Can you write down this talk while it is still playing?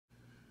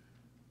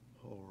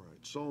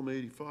at Psalm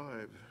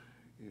 85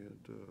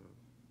 and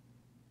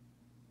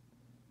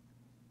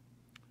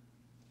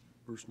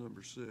verse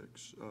number 6.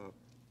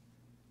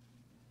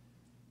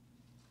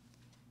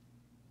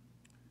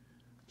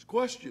 It's a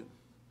question.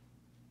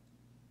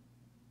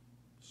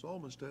 The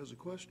psalmist has a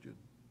question.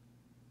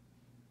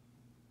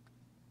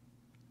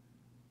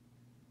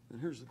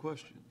 And here's the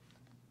question.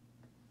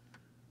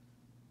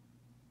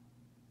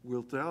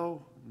 Wilt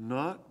thou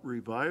not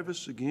revive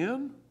us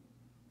again?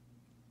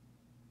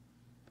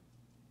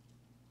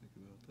 Think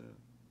about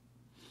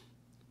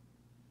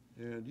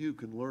that. And you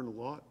can learn a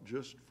lot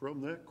just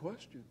from that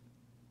question.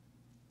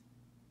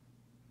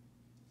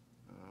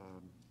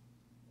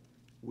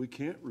 We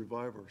can't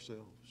revive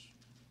ourselves.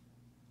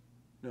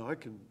 Now, I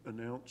can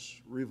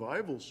announce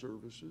revival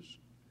services.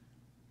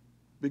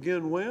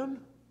 Begin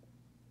when?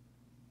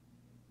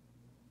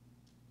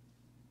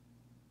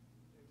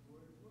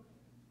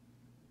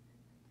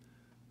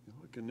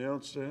 I can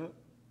announce that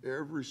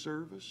every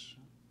service.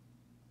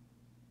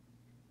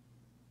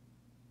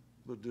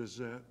 But does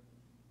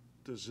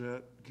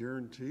that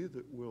guarantee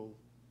that we'll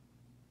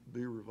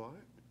be revived?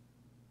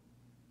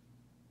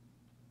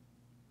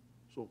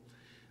 So,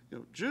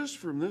 just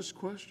from this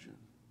question,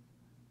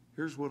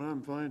 here's what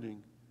I'm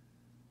finding.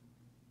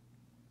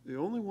 The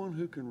only one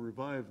who can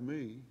revive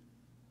me,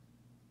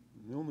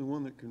 the only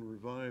one that can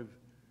revive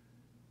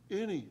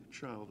any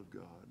child of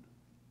God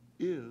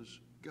is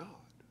God.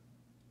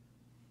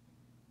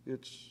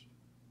 It's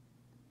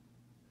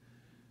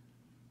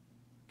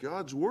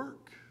God's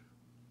work.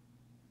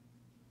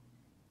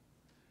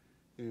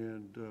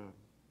 And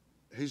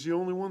He's the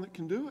only one that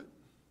can do it.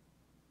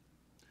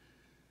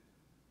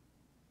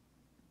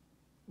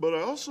 But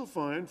I also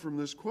find from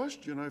this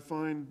question,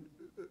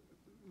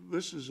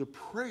 this is a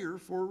prayer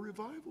for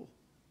revival.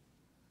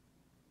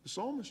 The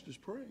psalmist is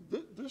praying.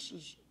 This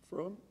is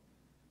from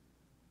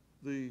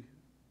the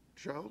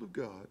child of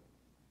God.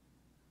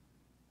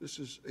 This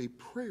is a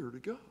prayer to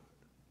God.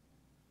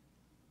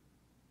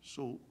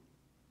 So,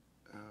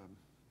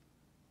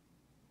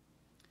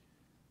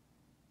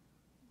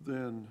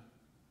 then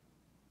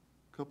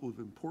a couple of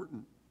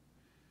important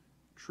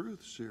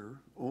truths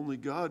here. Only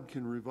God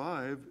can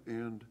revive,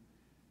 and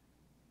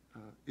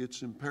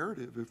it's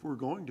imperative if we're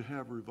going to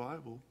have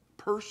revival,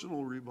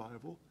 personal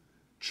revival,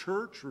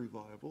 church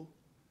revival,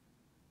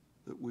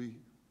 that we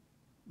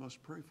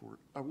must pray for it.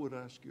 I would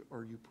ask you,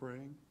 are you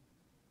praying?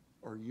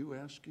 Are you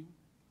asking?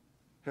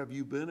 Have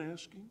you been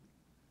asking?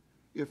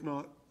 If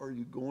not, are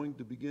you going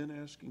to begin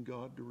asking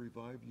God to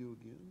revive you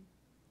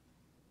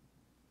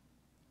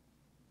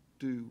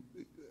again?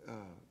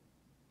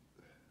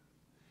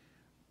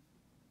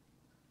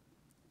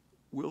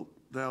 Wilt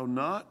thou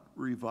not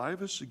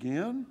revive us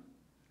again?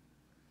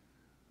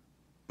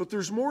 But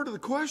there's more to the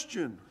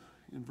question.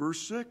 In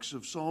verse 6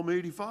 of Psalm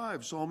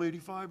 85, Psalm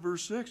 85,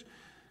 verse 6,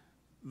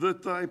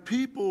 that thy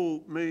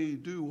people may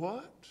do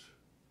what?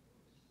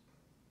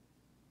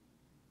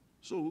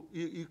 So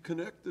you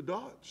connect the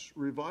dots.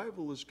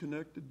 Revival is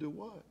connected to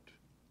what?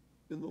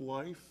 In the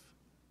life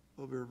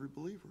of every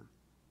believer.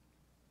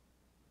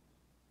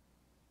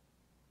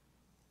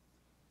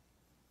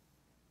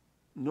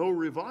 No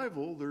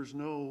revival, there's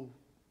no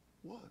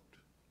what?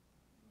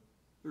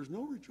 There's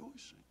no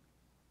rejoicing.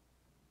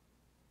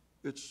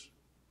 It's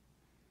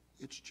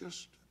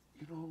just,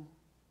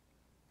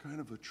 kind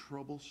of a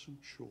troublesome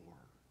chore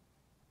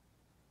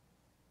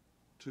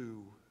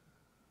to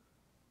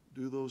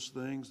do those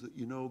things that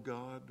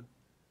God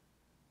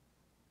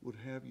would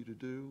have you to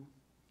do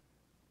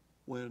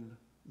when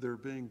they're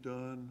being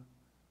done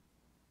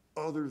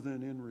other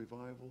than in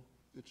revival.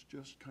 It's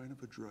just kind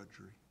of a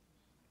drudgery.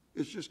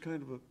 It's just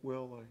kind of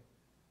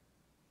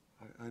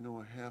I know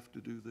I have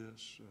to do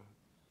this.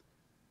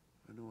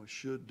 I know I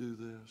should do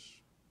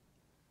this.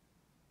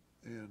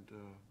 And,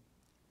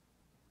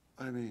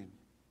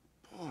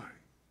 boy,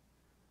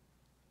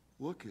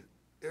 look at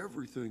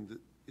everything that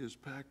is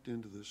packed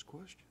into this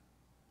question.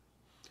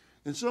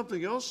 And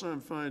something else I'm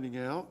finding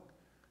out,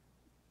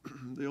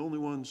 the only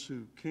ones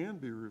who can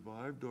be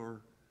revived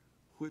are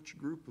which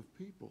group of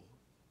people?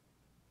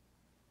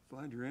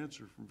 Find your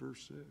answer from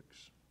verse 6.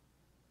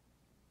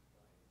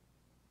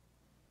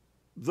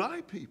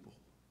 Thy people,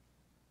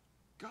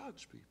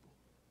 God's people.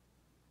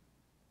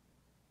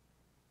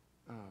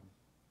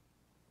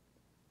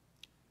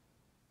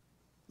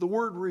 The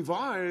word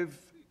revive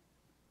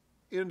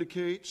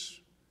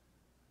indicates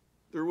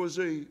there was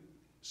a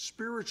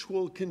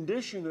spiritual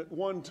condition at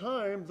one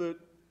time that,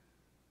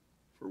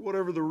 for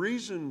whatever the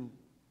reason,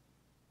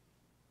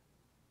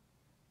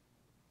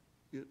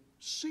 it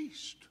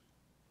ceased.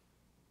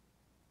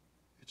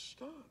 It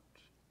stopped.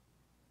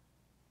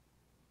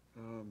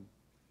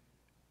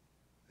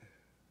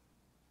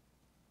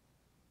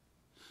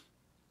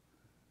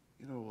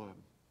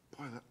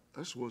 Boy,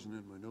 this wasn't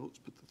in my notes,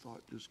 but the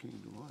thought just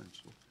came to mind,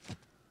 so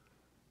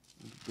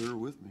bear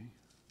with me.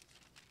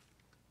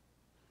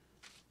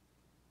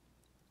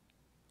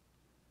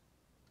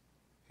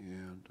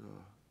 And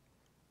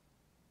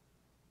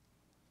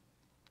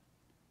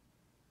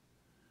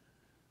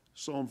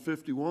Psalm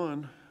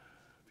 51,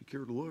 if you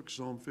care to look,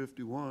 Psalm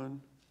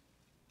 51,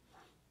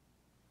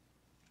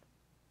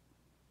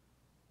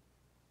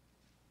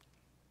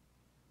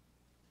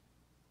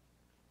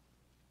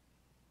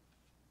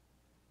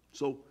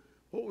 So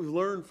what we've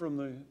learned from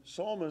the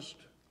psalmist,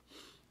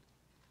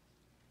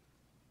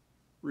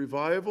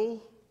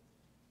 revival,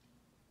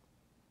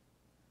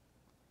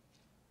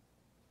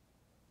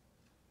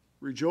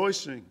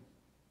 rejoicing,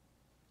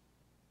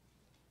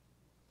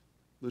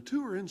 the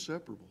two are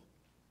inseparable.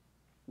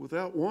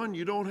 Without one,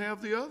 you don't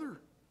have the other.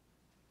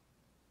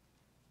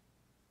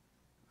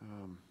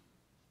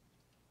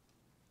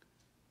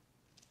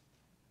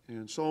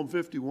 In Psalm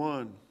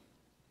 51,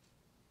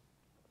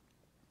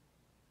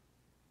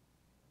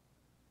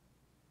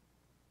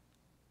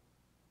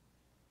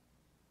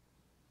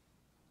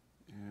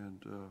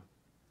 and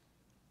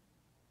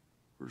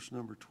verse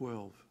number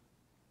 12.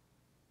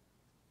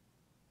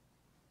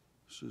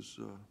 This is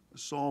a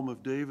psalm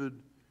of David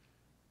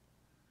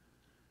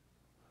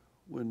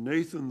when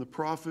Nathan the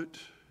prophet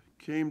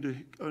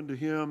came unto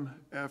him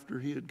after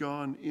he had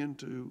gone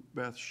into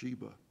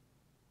Bathsheba.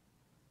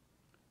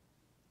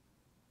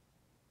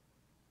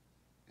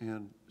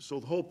 And so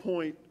the whole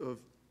point of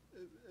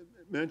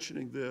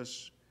mentioning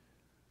this,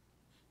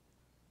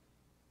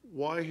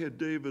 why had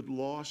David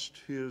lost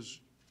his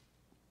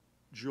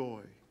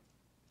joy?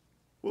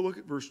 Well, look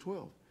at verse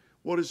 12.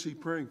 What is he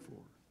praying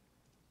for?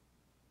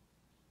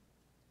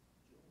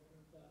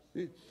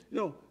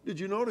 Did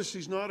you notice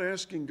he's not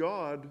asking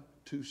God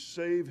to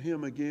save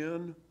him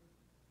again?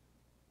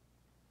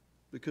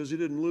 Because he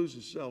didn't lose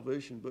his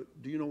salvation, but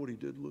do you know what he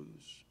did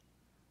lose?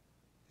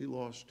 He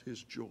lost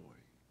his joy.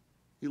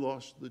 He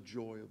lost the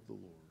joy of the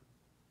Lord.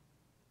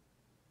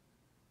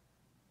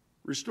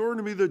 Restore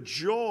to me the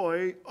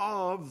joy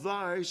of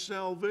thy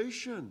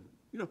salvation.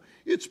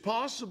 It's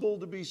possible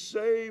to be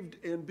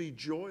saved and be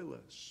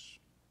joyless.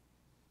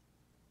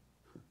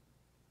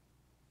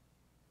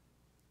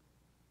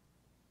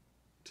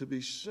 To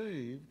be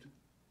saved,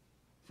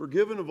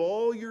 forgiven of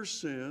all your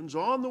sins,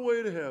 on the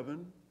way to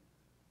heaven,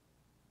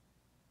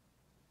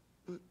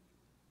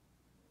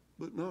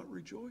 but not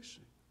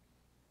rejoicing.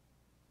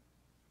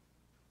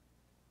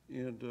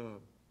 And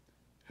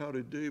how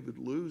did David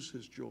lose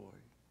his joy?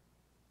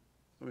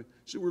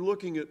 See, we're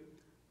looking at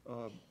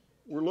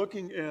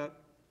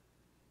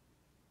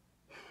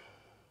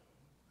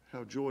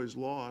how joy is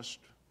lost,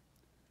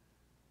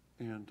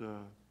 and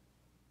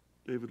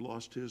David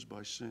lost his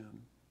by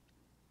sin.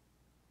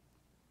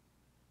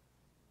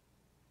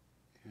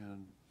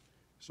 And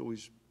so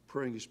he's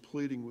praying, he's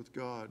pleading with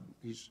God.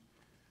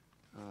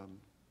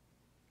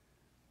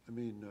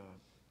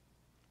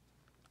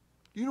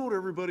 You know what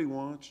everybody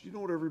wants? You know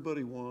what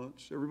everybody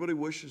wants? Everybody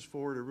wishes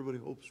for it. Everybody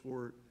hopes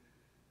for it.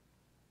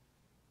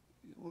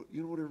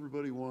 You know what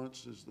everybody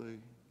wants as they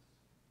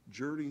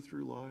journey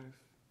through life?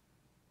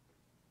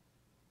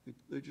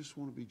 They just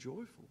want to be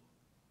joyful.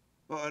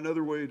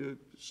 Another way to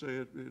say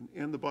it,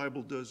 and the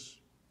Bible does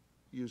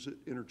use it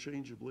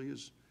interchangeably,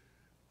 is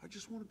I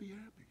just want to be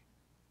happy.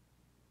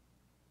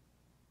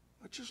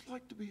 I just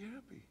like to be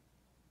happy.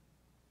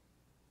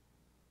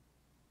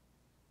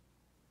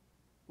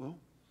 Well,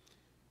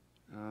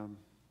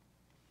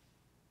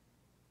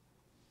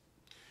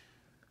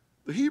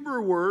 the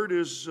Hebrew word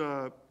is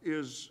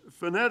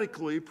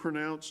phonetically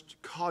pronounced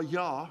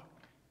kaya,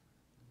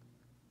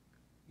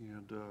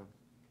 and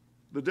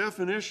the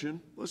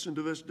definition, listen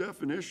to this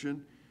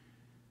definition,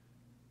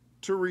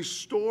 to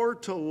restore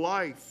to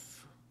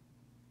life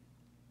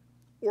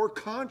or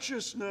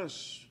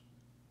consciousness.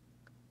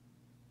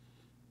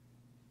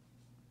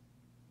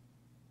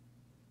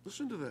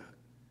 Listen to that.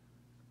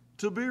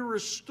 To be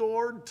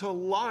restored to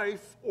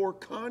life or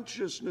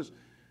consciousness.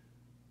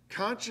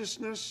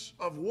 Consciousness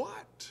of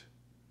what?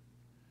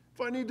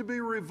 If I need to be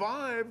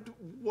revived,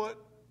 what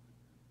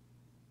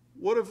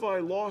have I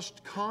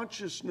lost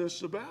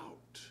consciousness about?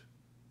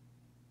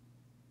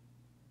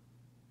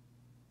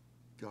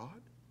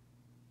 God?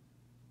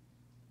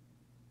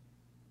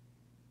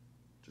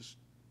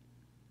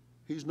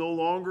 He's no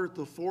longer at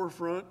the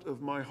forefront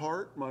of my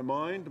heart, my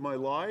mind, my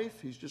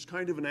life. He's just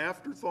kind of an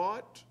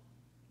afterthought.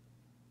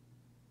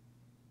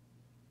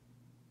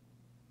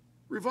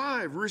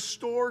 Revive,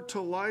 restore to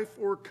life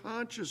or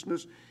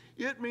consciousness.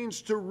 It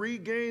means to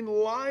regain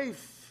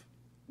life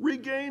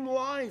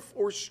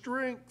or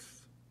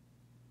strength.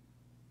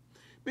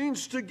 It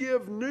means to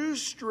give new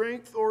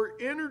strength or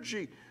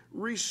energy.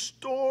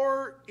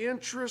 Restore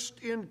interest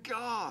in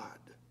God.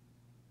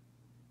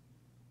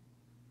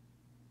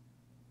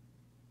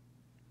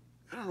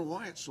 I don't know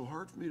why it's so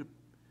hard for me to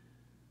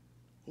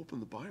open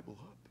the Bible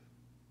up.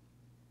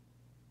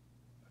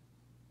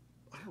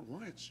 I don't know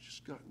why it's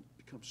just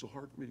become so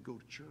hard for me to go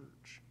to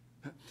church.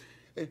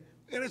 And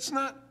it's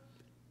not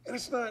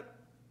that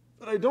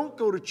I don't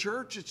go to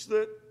church, it's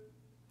that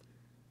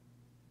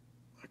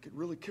I could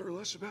really care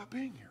less about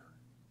being here.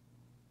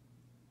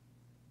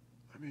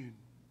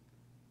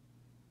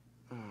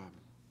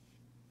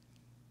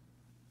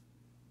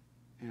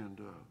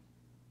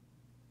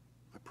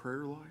 My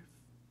prayer life.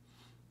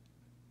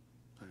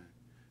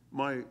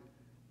 I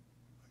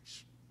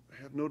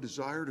have no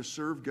desire to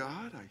serve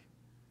God.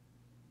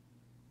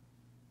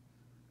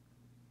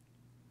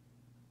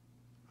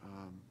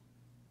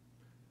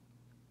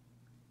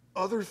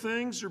 Other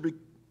things are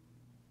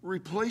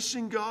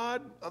replacing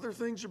God. Other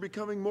things are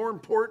becoming more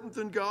important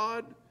than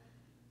God.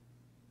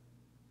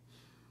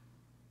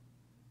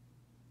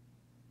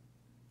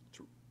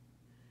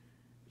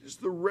 It is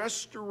the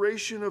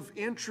restoration of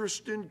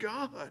interest in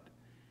God.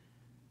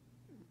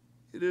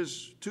 It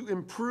is to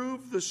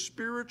improve the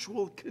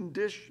spiritual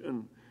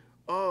condition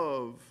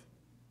of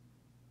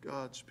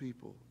God's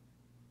people.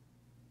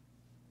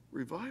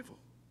 Revival.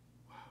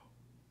 Wow.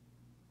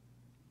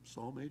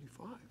 Psalm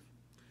 85.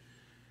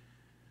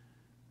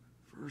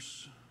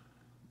 Verse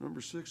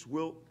number 6.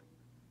 Wilt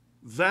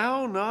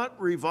thou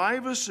not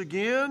revive us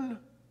again?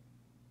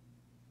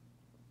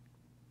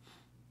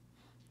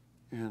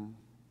 And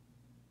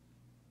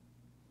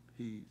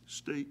he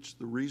states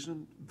the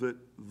reason, that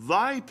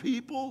thy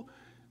people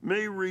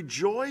may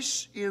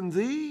rejoice in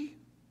thee.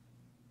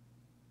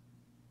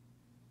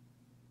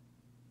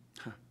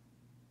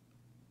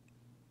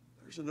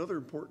 There's another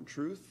important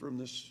truth from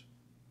this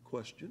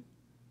question.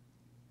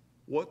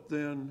 What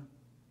then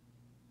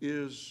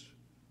is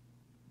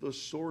the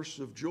source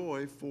of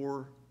joy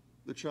for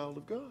the child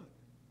of God?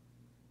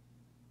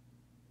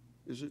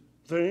 Is it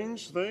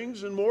things,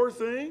 and more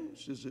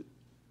things? Is it?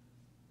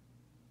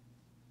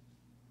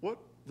 What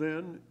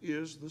then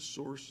is the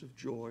source of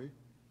joy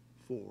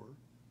for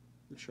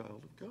the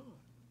child of God?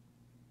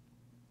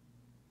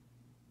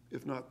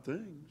 If not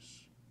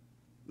things,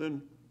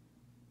 then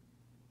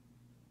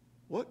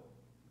what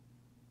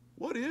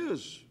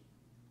is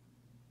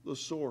the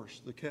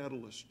source, the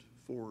catalyst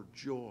for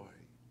joy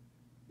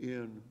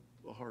in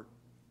the heart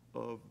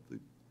of the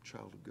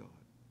child of God?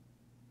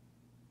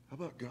 How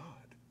about God?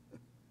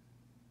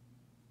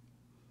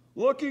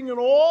 Looking in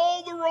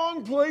all the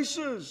wrong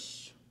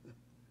places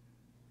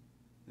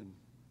and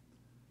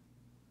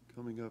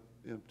coming up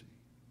empty,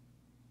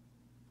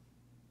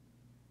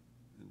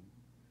 and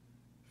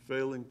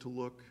failing to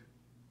look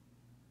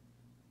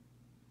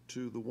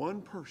to the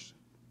one person,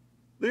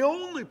 the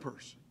only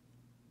person,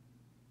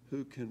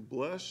 who can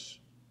bless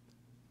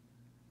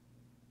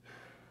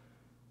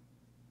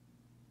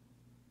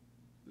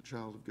the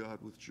child of God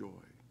with joy,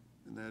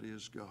 and that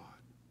is God.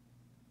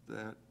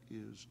 That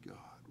is God.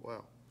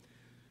 Wow.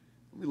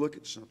 Let me look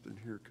at something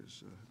here,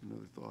 because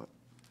another thought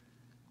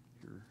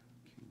here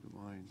came to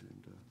mind,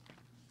 and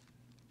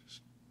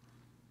just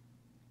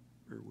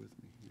bear with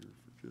me here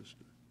for just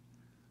a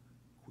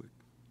quick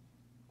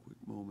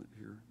moment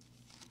here.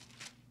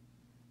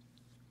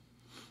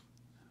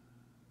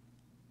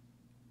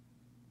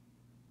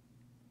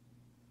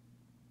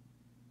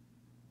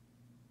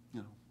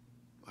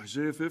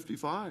 Isaiah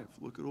 55.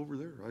 Look it over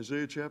there.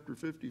 Isaiah chapter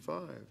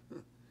 55.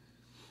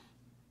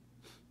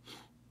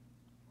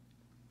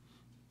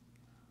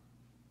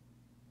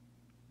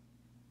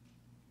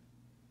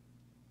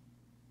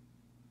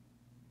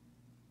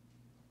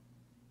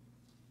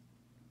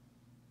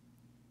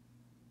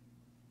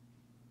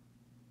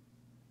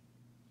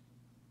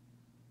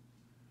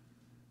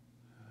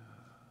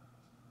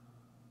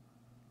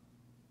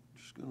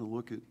 Just going to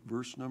look at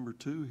verse number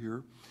 2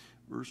 here.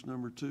 Verse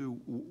number 2,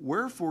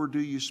 wherefore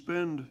do you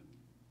spend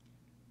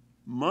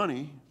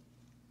money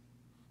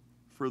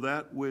for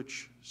that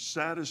which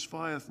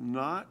satisfieth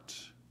not?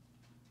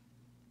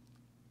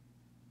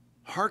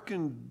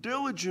 Hearken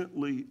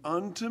diligently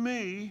unto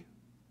me,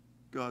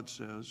 God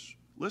says,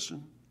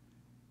 listen,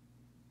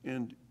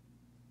 and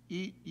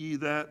eat ye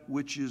that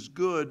which is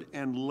good,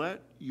 and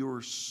let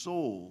your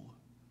soul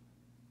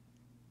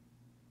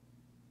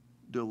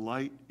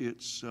delight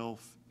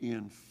itself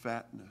in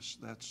fatness.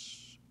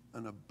 That's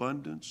an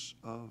abundance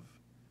of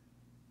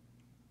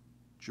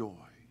joy.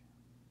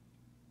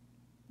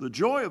 The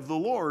joy of the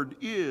Lord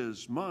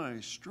is my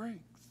strength.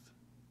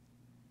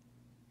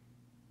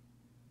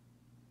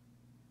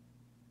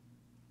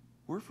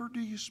 Wherefore do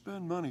you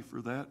spend money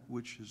for that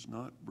which is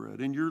not bread,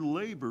 and your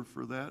labor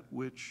for that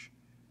which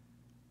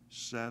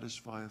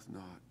satisfieth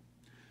not?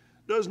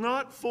 Does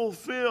not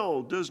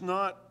fulfill, does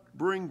not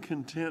bring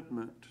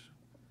contentment,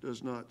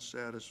 does not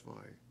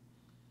satisfy,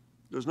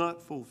 does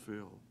not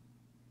fulfill.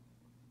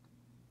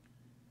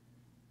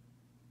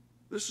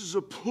 This is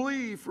a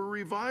plea for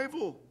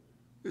revival.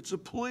 It's a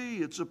plea.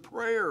 It's a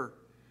prayer.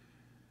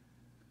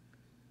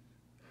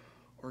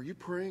 Are you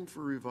praying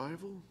for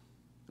revival?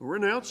 We're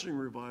announcing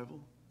revival.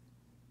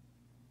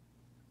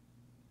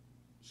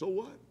 So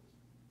what?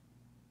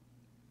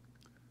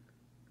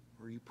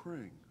 Are you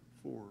praying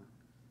for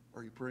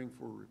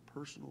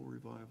personal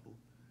revival?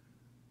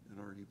 And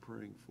are you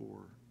praying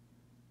for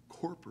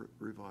corporate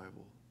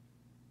revival,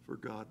 for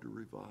God to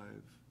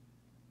revive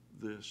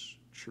this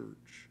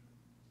church?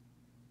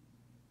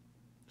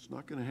 It's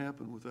not going to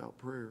happen without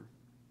prayer.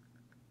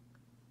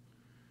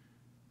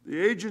 The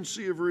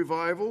agency of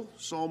revival,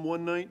 Psalm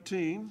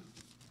 119.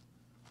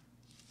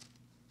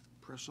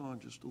 Press on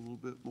just a little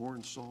bit more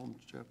in Psalm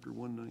chapter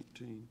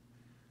 119.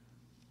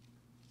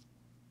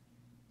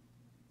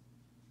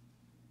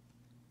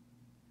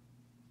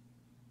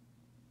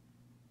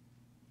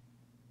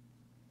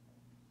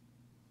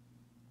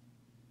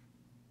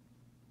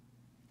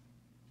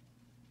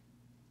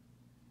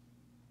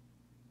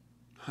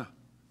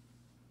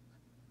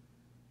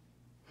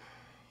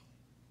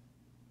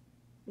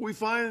 we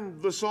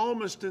find the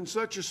psalmist in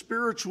such a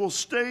spiritual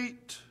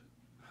state,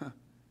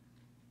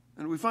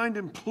 and we find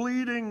him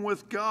pleading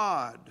with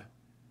God.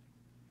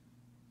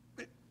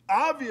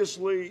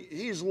 Obviously,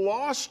 he's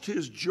lost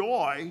his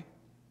joy.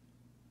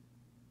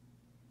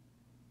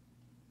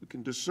 We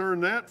can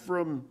discern that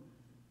from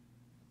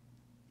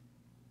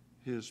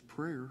his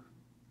prayer.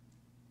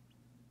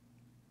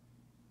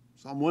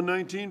 Psalm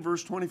 119,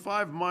 verse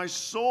 25, my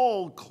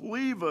soul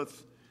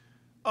cleaveth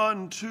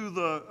unto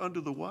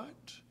the what?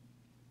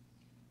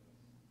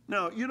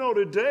 Now, you know,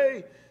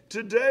 today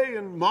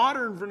in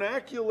modern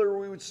vernacular,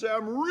 we would say,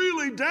 I'm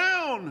really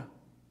down.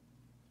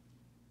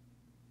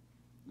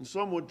 And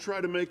some would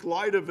try to make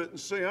light of it and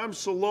say, I'm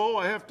so low,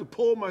 I have to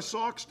pull my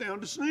socks down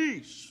to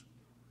sneeze.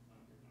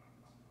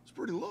 It's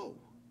pretty low.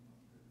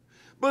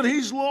 But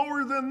he's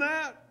lower than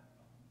that.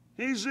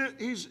 He's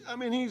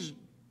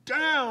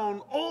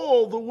down,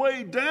 all the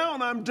way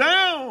down. I'm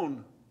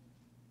down.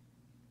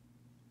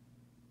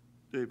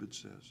 David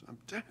says, I'm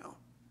down.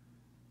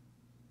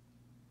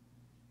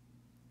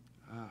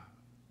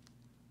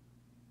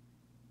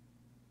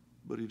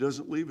 But he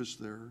doesn't leave us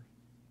there.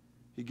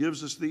 He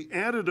gives us the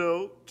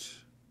antidote.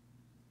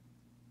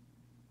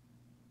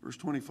 Verse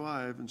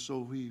 25, and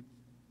so he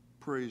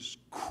prays,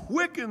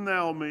 quicken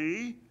thou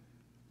me,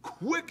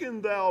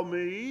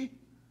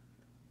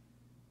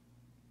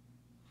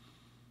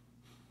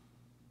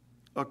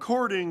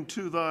 according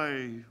to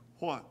thy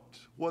what?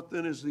 What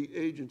then is the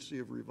agency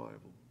of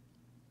revival?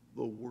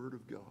 The Word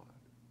of God.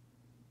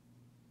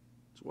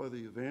 That's why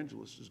the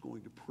evangelist is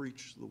going to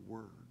preach the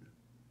Word.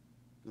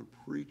 Going to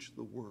preach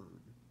the Word.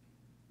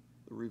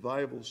 The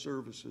revival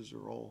services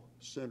are all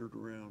centered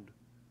around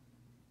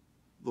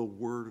the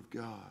Word of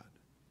God.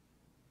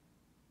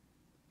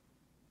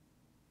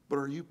 But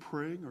are you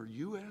praying? Are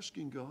you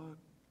asking God?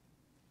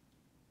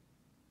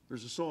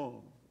 There's a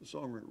song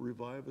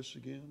Revive Us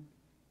Again.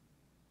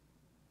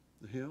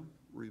 The hymn,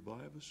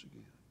 Revive Us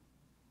Again.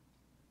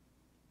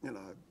 And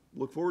I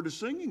look forward to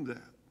singing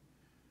that.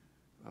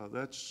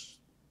 That's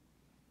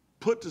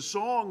put to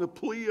song, a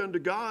plea unto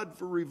God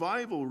for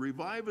revival.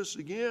 Revive us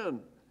again.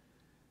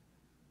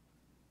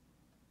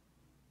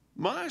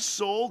 My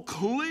soul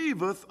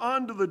cleaveth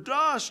unto the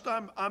dust.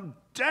 I'm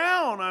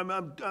down.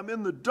 I'm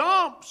in the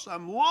dumps.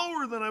 I'm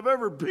lower than I've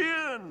ever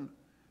been.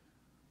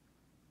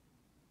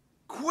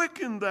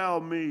 Quicken thou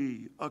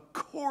me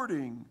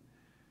according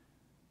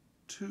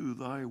to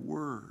thy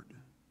word.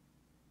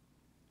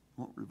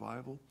 Want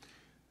revival?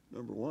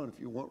 Number one, if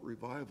you want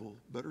revival,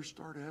 better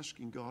start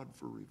asking God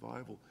for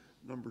revival.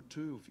 Number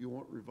two, if you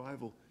want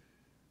revival,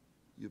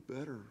 you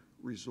better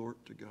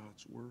resort to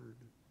God's word.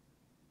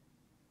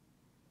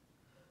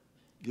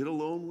 Get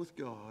alone with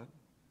God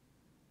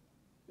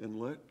and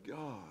let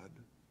God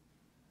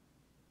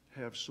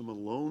have some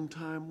alone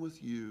time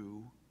with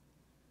you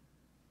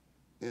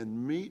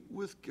and meet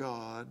with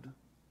God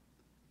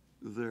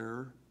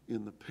there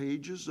in the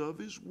pages of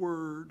His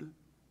Word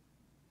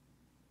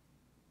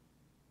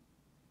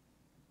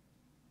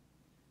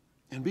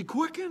and be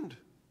quickened.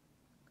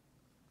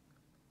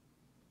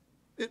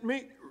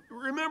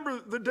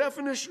 Remember, the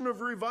definition of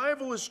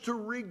revival is to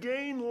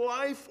regain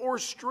life or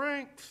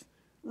strength.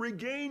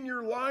 Regain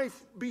your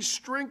life, be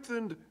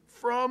strengthened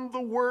from the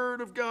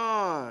Word of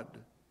God.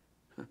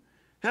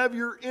 Have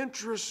your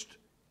interest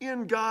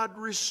in God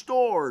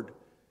restored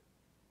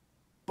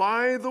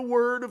by the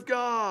Word of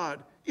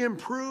God.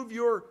 Improve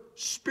your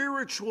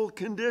spiritual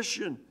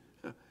condition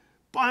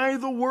by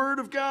the Word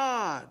of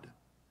God.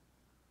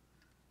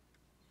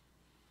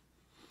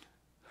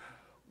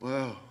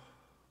 Wow.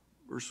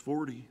 Verse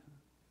 40.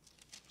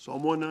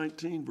 Psalm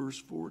 119, verse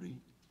 40.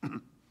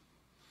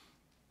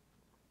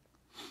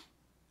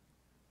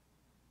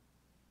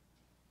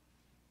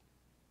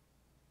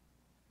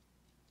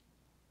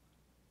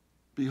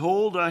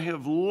 Behold, I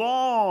have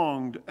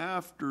longed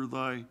after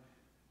thy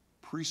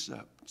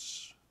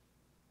precepts.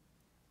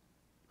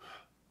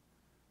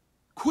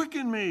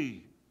 Quicken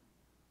me.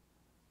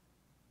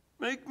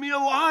 Make me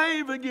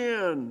alive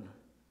again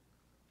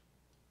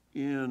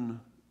in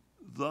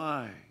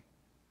thy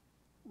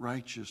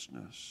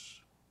righteousness.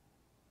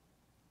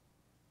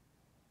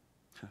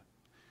 If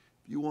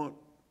you want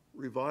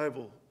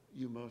revival,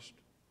 you must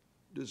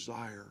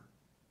desire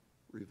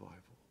revival.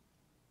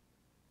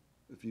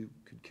 If you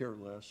could care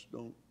less,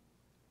 don't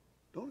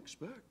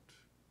expect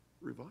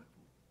revival.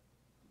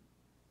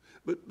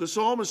 But the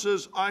psalmist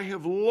says, I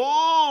have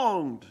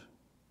longed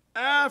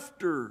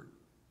after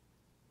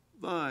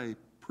thy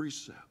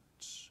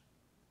precepts.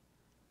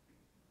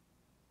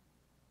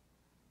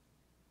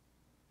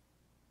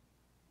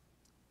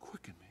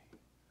 Quicken me.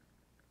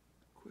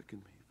 Quicken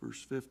me.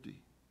 Verse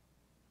 50.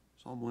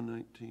 Psalm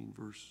 119,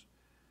 verse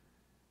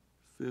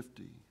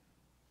 50.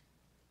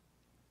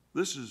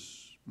 This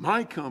is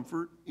my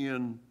comfort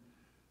in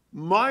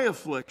my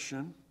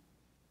affliction.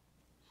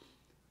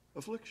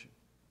 Affliction.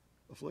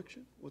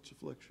 Affliction? What's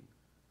affliction?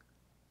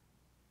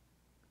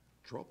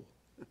 Trouble.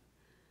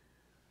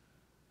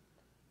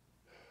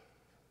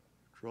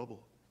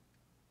 Trouble.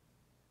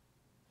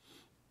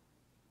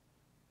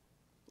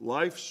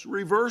 Life's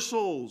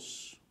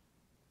reversals.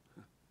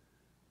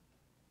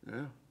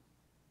 Yeah.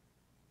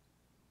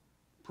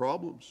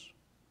 Problems.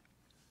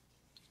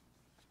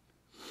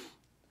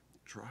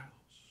 Trials.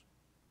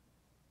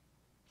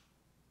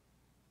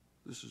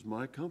 This is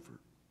my comfort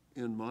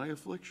in my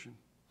affliction.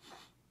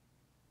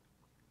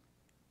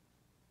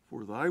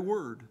 For thy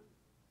word,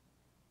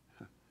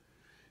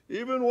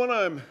 even when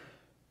I'm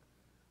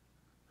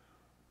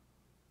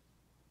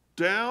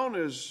down,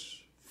 as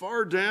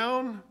far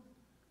down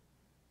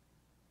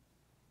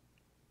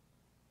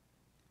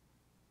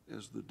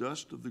as the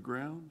dust of the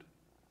ground,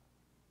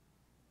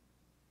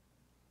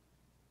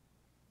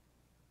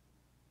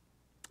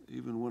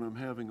 even when I'm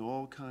having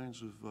all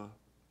kinds of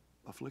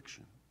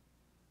affliction,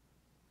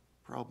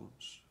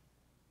 problems,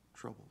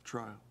 trouble,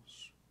 trials,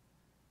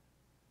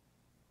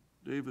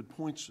 David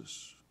points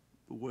us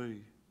the way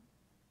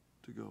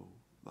to go.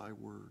 Thy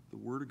word, the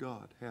word of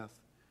God, hath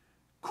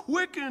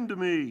quickened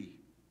me.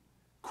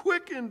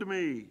 Quickened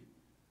me.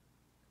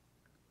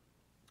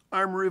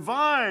 I'm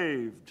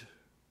revived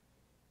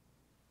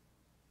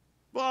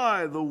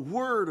by the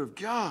word of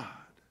God.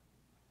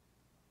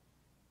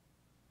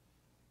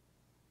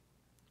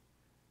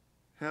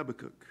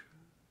 Habakkuk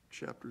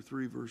chapter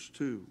 3, verse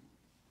 2.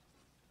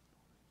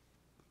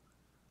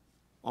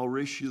 I'll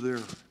race you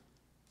there.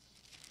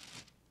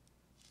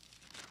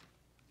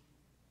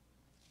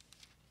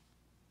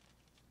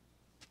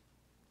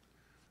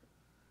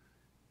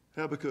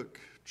 Habakkuk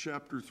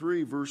chapter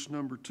 3, verse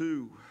number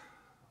 2.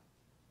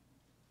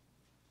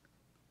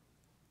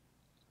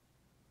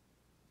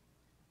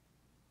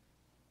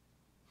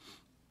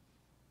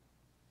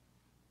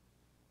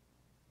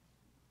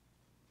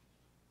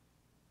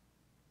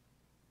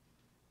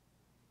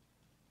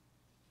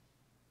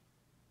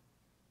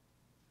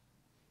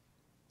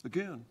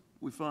 Again,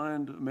 we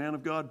find a man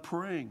of God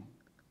praying.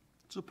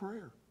 It's a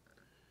prayer.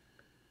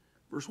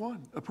 Verse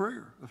 1, a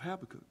prayer of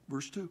Habakkuk.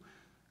 Verse 2,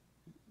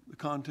 the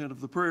content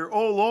of the prayer.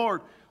 O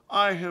Lord,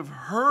 I have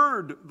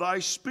heard thy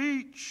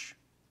speech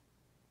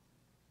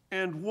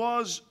and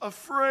was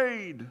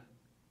afraid.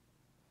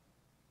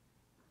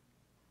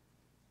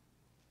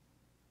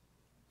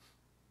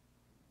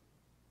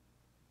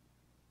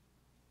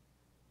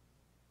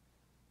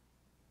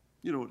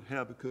 You know what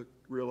Habakkuk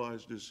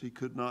realized is he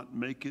could not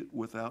make it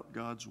without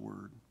God's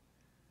word.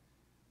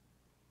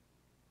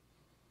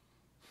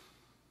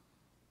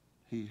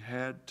 He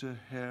had to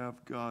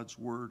have God's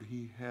word.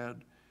 He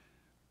had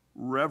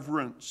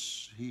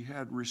reverence. He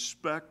had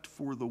respect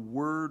for the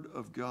word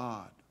of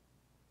God.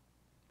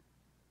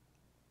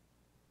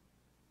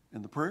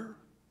 And the prayer?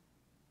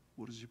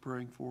 What is he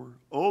praying for?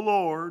 Oh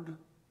Lord,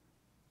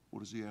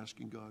 what is he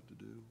asking God to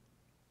do?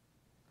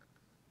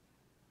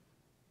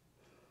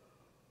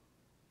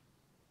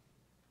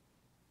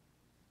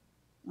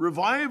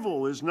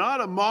 Revival is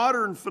not a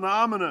modern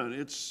phenomenon.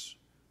 It's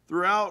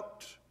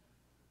throughout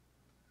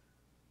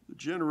the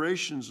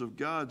generations of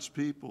God's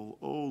people.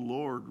 Oh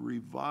Lord,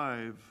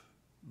 revive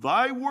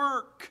thy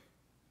work.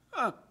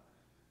 Huh.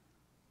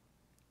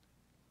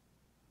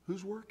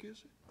 Whose work is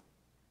it?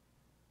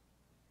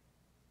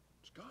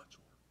 It's God's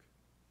work.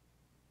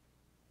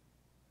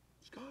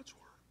 It's God's work.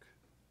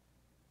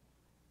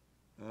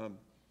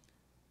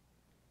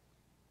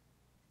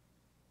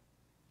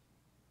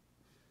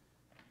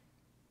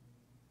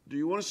 Do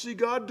you want to see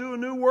God do a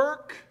new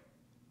work?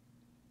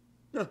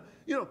 Now,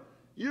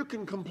 you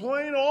can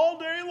complain all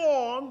day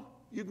long.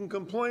 You can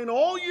complain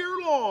all year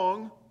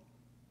long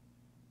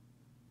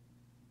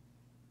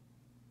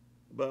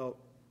about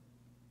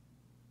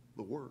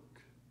the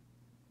work.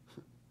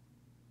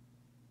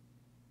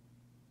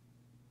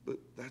 But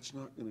that's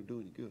not going to do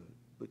any good.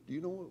 But do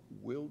you know what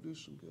will do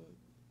some good?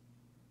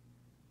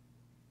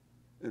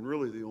 And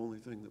really the only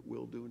thing that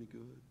will do any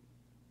good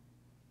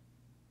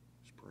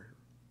is prayer.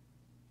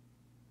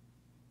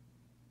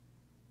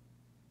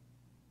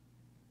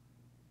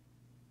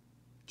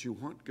 Do you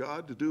want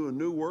God to do a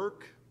new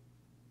work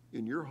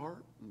in your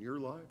heart, in your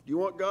life? Do you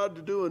want God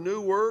to do a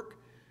new work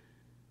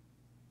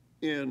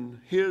in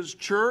His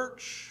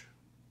church?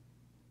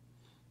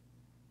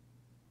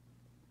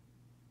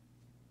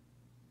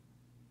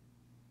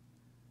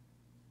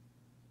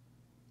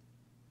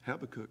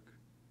 Habakkuk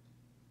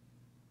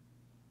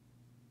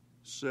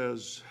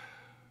says,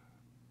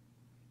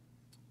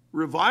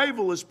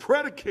 revival is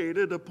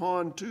predicated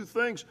upon two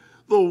things: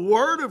 the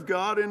Word of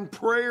God and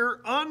prayer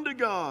unto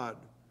God.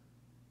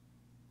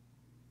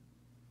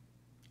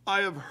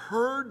 I have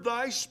heard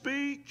thy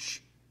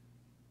speech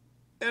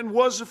and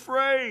was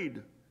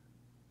afraid.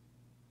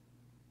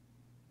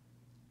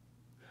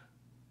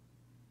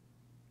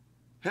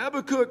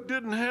 Habakkuk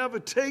didn't have a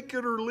take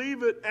it or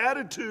leave it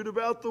attitude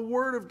about the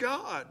Word of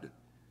God.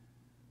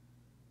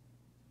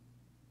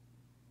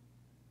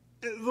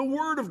 The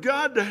Word of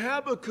God to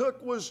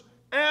Habakkuk was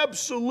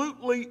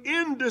absolutely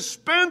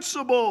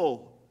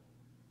indispensable.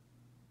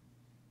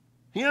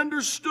 He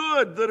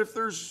understood that if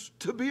there's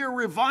to be a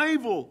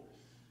revival,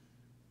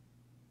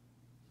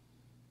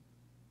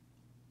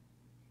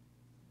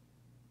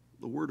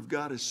 the Word of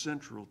God is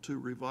central to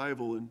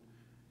revival, and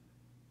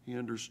he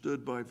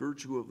understood by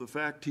virtue of the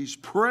fact he's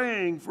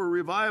praying for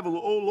revival.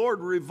 Oh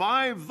Lord,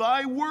 revive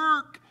thy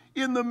work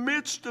In the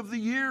midst of the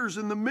years,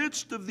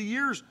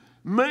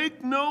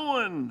 make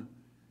known.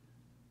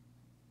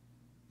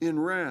 In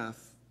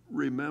wrath,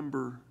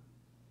 remember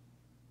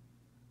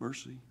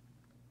mercy.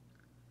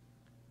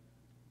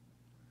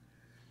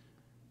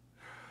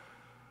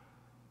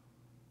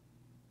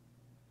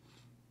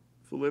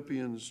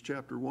 Philippians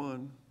chapter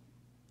 1,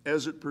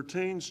 as it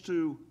pertains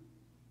to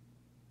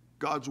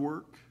God's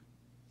work.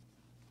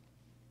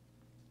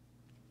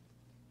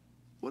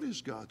 What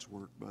is God's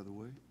work, by the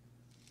way?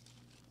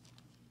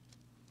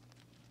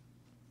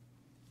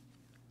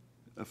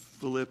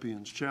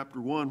 Philippians chapter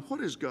 1. What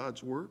is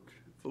God's work?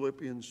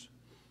 Philippians.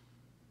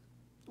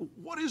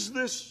 What is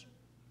this?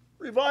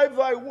 Revive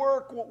thy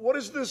work. What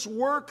is this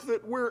work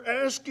that we're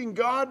asking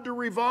God to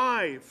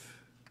revive?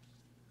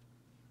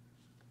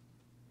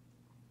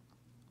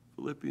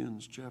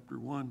 Philippians chapter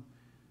 1.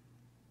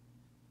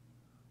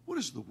 What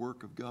is the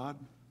work of God?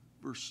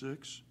 Verse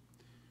 6.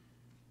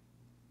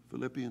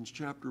 Philippians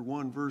chapter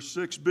 1, verse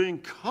 6. Being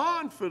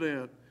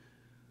confident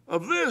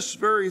of this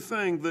very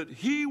thing, that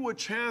he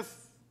which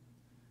hath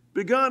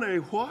begun a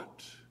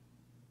what?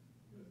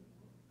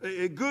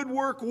 A good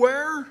work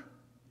where?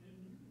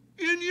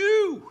 In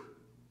you.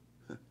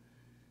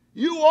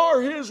 You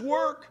are his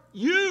work.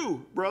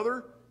 You,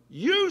 brother.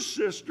 You,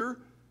 sister.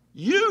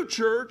 You,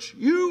 church.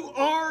 You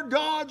are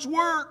God's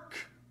work.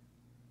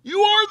 You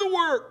are the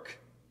work.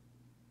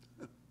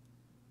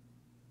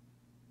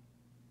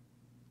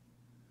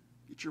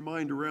 Get your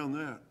mind around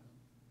that.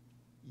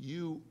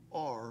 You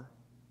are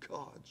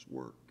God's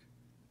work.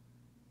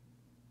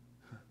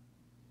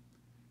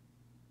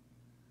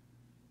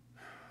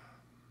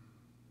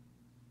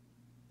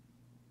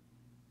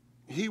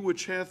 He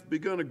which hath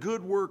begun a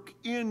good work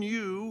in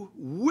you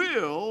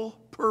will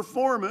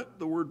perform it.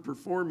 The word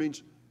perform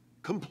means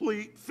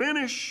complete,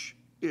 finish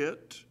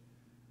it,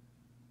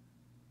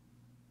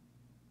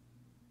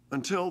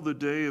 until the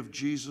day of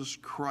Jesus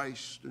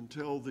Christ,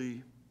 until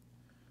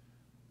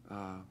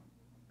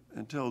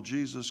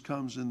Jesus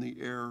comes in the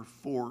air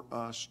for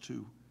us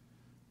to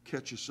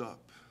catch us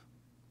up.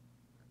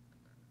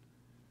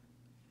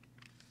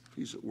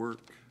 He's at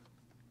work.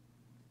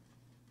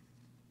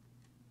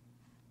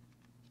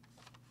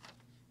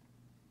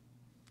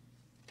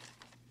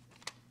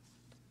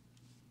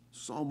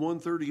 Psalm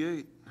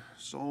 138.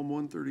 Psalm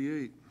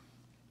 138.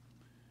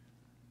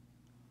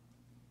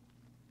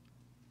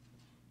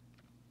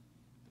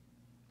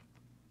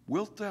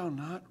 Wilt thou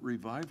not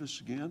revive us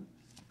again?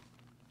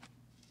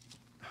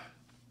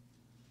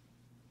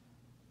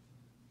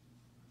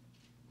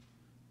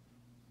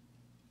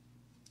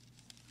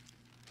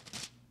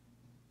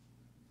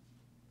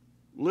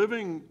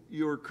 Living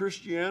your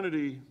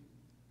Christianity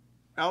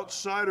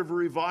outside of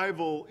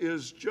revival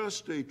is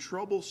just a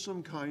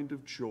troublesome kind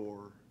of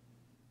chore.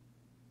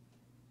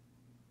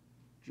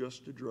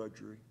 Just a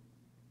drudgery.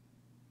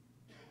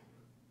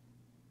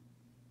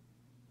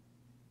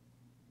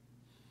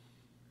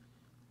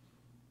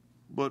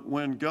 But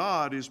when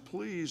God is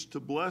pleased to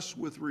bless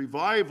with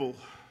revival,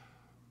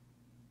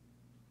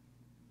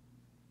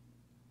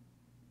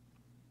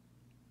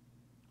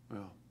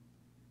 well,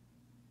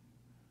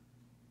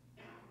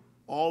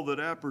 all that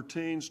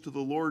appertains to the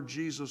Lord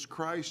Jesus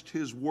Christ,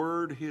 his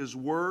word, his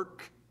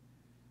work,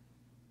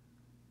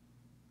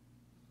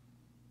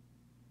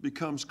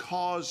 becomes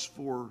cause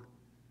for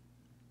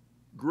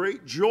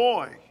great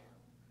joy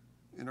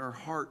in our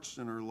hearts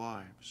and our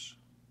lives.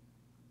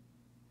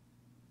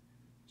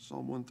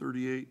 Psalm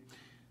 138,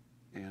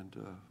 and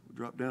we'll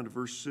drop down to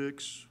verse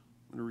 6.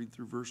 I'm going to read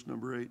through verse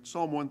number 8.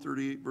 Psalm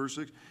 138, verse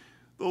 6.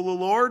 Though the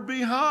Lord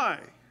be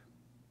high,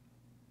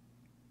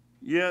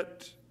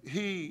 yet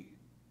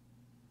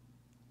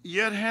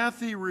hath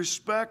he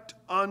respect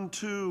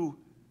unto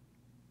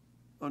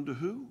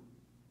who?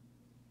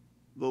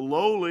 The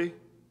lowly.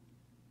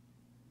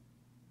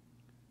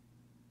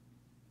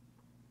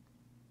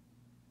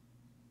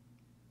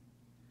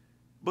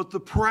 But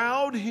the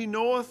proud he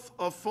knoweth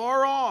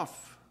afar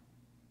off.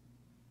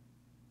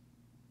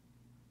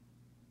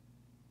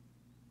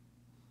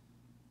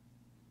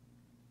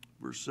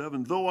 Verse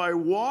 7, though I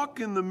walk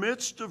in the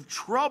midst of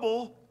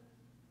trouble,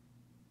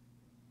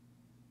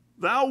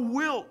 thou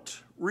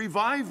wilt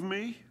revive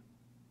me.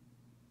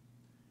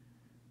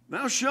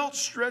 Thou shalt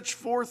stretch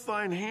forth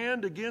thine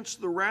hand against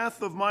the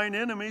wrath of mine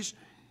enemies,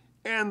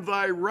 and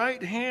thy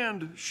right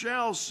hand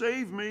shall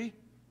save me.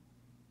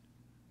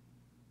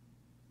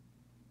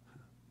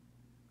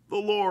 The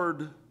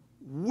Lord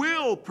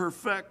will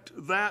perfect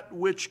that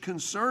which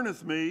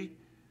concerneth me.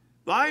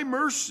 Thy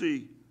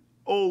mercy,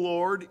 O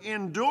Lord,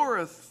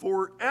 endureth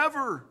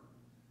forever.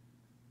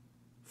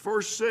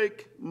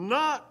 Forsake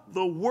not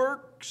the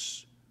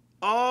works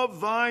of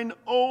thine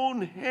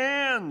own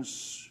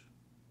hands.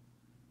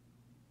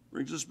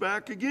 Brings us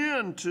back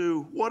again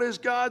to what is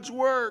God's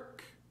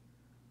work?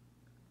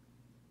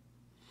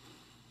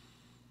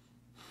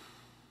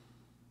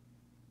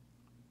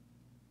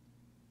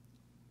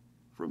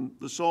 From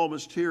the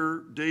psalmist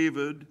here,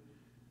 David,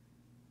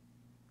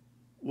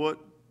 what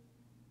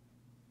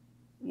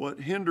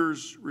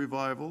hinders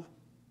revival,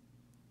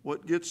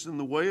 what gets in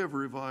the way of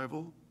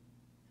revival,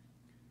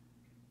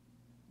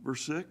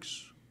 Verse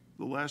 6,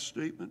 the last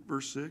statement,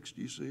 verse 6,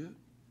 do you see it?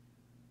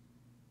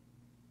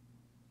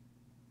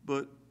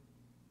 But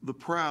the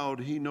proud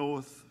he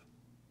knoweth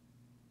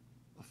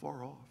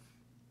afar off.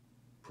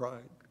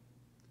 Pride.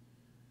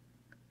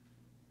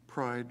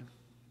 Pride.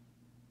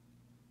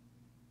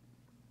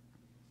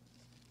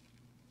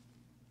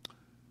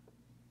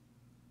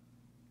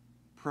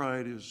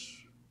 Pride is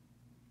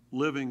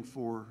living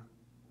for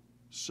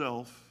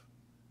self.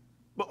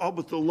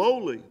 But the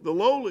lowly,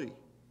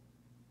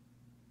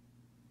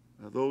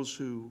 those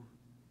who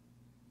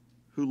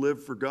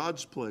live for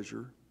God's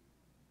pleasure,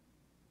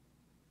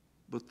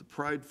 but the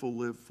prideful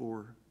live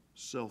for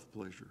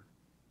self-pleasure.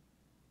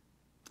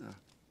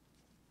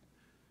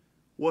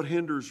 What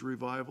hinders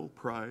revival?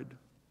 Pride.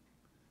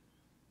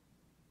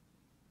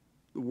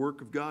 The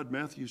work of God,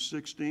 Matthew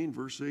 16,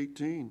 verse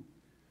 18.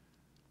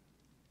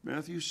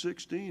 Matthew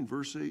 16,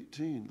 verse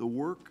 18. The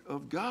work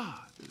of God.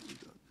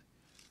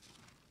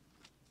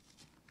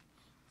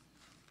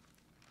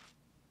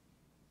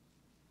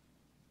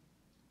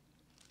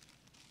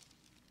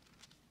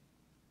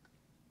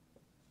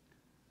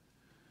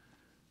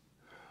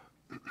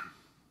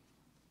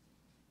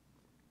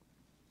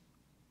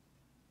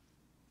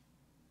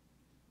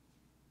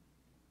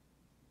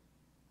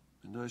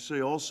 And I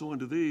say also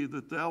unto thee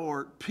that thou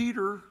art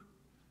Peter,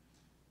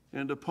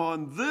 and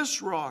upon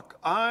this rock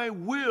I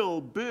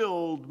will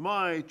build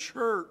my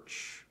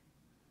church.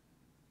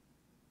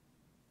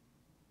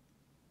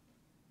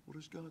 What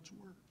is God's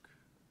work?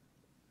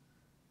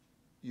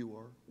 You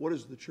are. What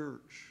is the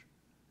church?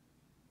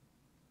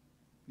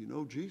 You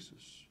know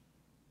Jesus.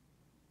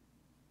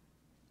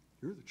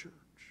 You're the church.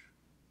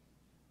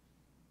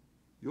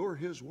 You're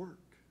his work.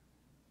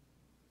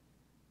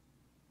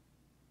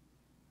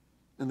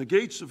 And the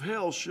gates of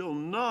hell shall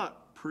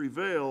not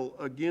prevail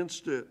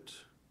against it.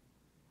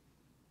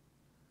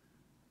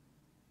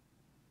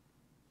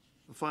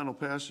 The final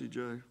passage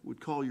I would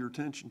call your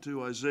attention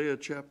to, Isaiah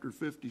chapter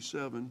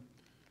 57.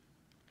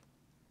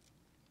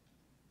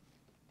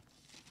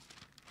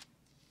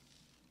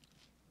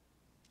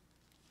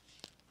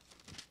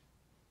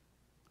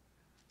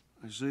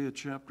 Isaiah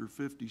chapter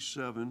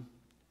 57.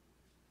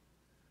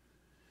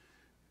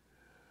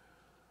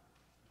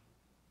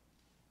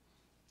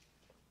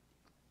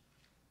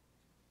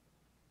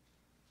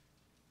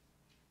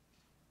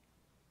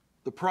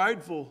 The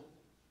prideful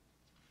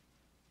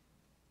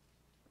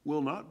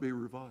will not be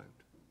revived.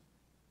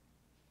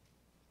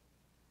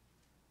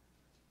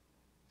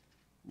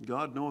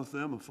 God knoweth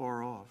them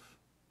afar off.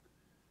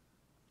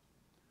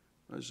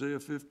 Isaiah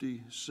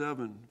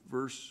 57,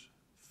 verse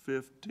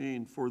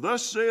 15. For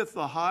thus saith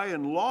the high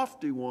and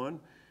lofty one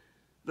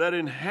that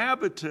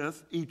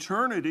inhabiteth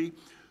eternity,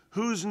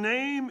 whose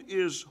name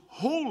is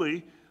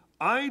holy.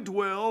 I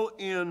dwell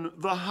in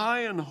the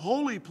high and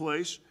holy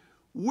place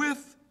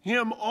with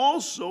him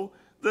also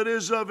that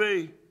is of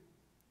a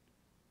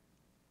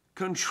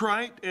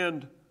contrite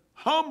and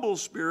humble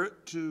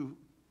spirit, to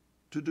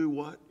do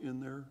what in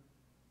their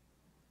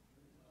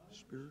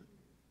spirit?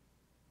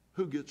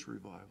 Who gets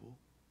revival?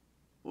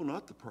 Oh,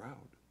 not the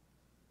proud,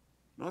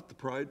 not the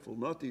prideful,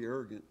 not the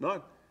arrogant,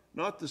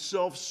 not the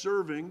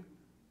self-serving,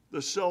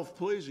 the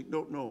self-pleasing.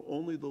 No,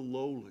 only the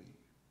lowly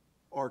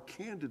are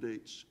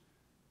candidates.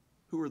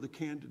 Who are the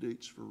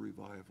candidates for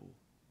revival?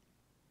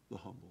 The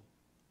humble.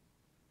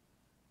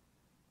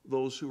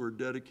 Those who are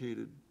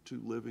dedicated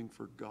to living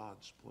for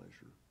God's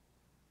pleasure,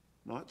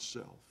 not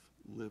self,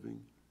 living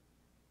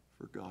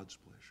for God's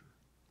pleasure.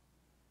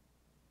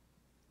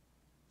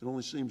 It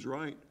only seems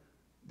right,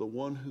 the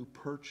one who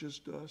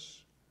purchased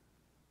us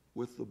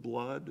with the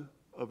blood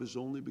of his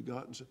only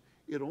begotten Son,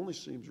 it only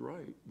seems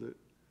right that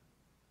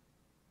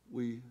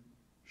we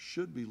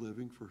should be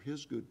living for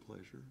his good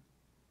pleasure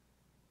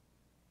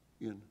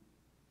in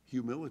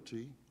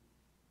humility,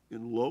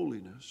 in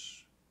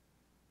lowliness,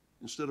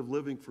 instead of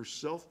living for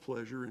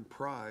self-pleasure and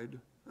pride.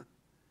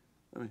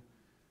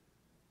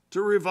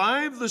 To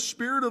revive the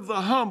spirit of the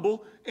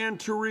humble and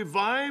to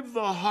revive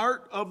the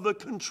heart of the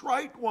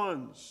contrite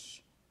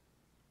ones.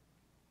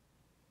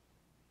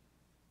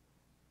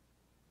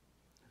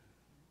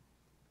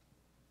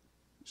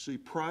 See,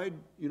 pride,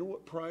 you know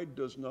what pride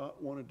does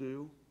not want to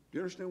do? Do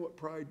you understand what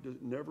pride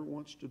never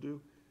wants to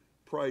do?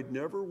 Pride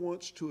never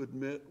wants to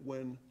admit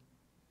when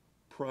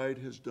pride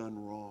has done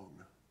wrong.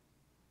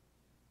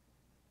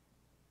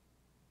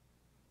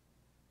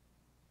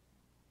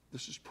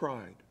 This is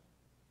pride.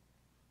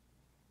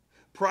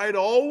 Pride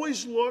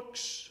always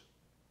looks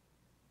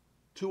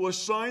to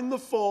assign the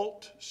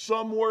fault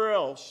somewhere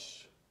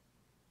else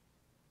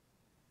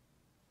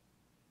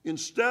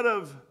instead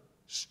of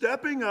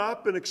stepping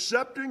up and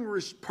accepting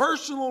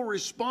personal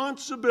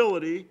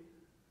responsibility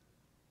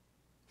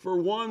for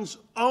one's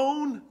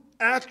own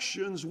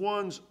actions,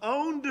 one's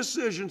own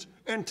decisions,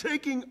 and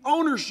taking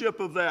ownership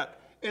of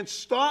that, and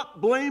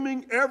stop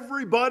blaming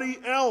everybody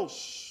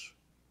else.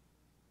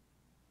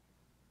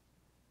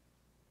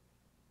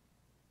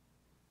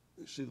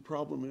 You see, the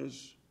problem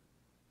is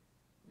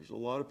there's a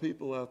lot of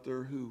people out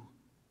there who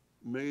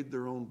made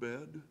their own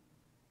bed.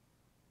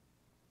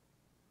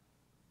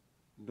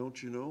 And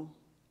don't you know,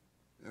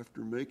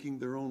 after making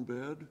their own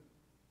bed.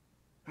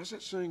 How's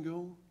that saying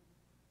go?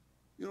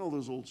 You know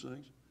those old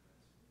sayings.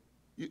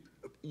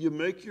 You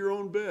make your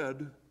own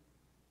bed,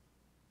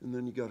 and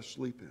then you got to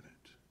sleep in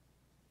it.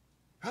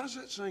 How does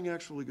that saying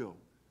actually go?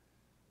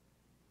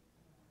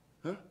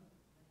 Huh?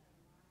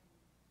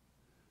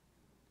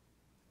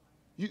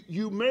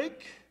 You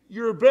make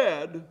your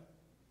bed,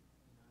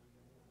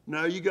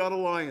 now you got to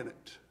lie in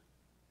it.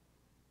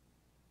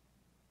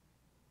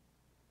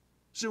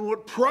 See,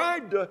 what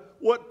pride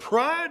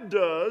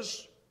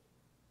does,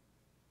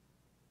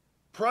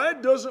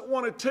 pride doesn't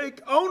want to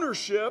take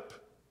ownership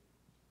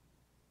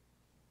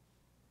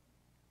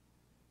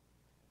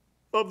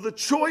of the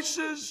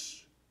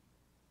choices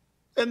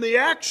and the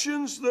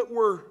actions that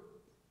were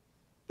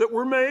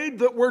made,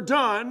 that were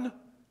done,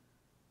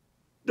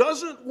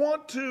 doesn't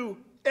want to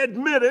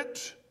admit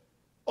it,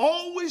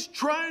 always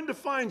trying to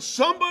find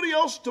somebody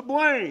else to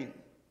blame.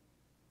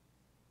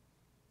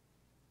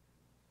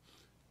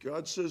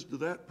 God says to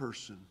that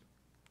person,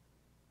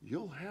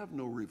 you'll have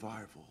no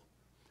revival.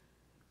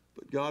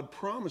 But God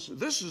promises,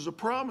 this is a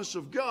promise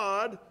of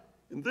God,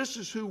 and this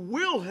is who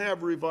will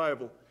have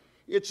revival.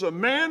 It's a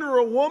man or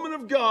a woman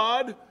of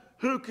God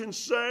who can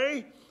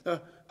say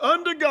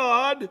unto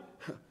God,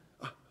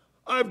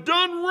 I've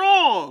done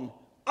wrong.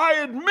 I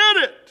admit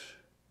it.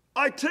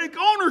 I take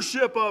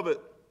ownership of it.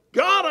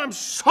 God, I'm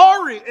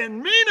sorry,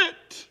 and mean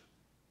it.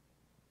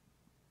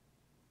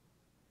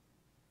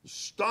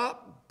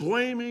 Stop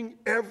blaming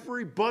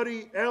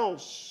everybody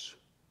else.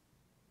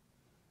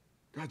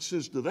 God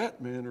says to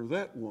that man or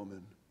that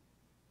woman,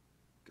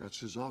 God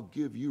says, I'll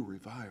give you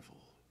revival.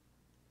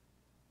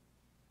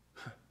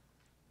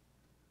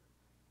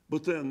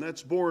 But then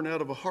that's born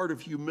out of a heart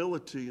of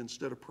humility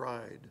instead of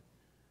pride.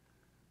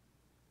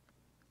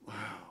 Wow.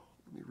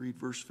 Let me read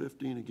verse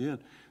 15 again.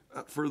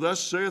 For thus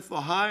saith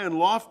the high and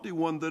lofty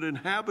one that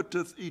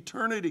inhabiteth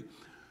eternity,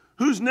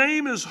 whose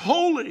name is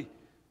holy.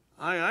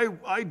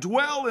 I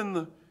dwell in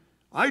the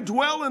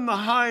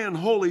high and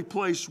holy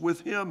place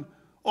with him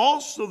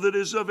also that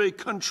is of a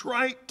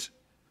contrite.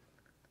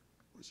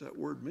 What does that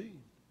word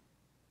mean?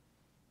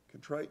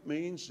 Contrite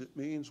means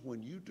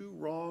when you do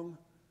wrong,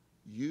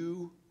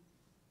 you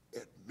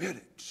admit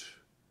it.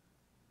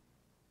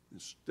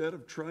 Instead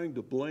of trying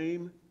to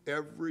blame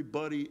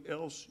everybody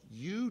else,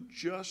 you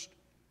just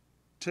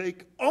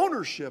take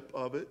ownership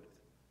of it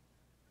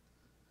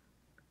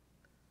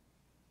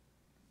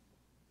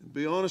and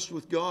be honest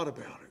with God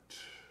about it.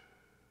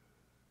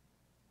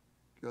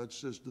 God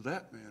says to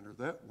that man or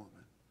that woman,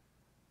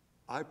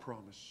 I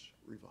promise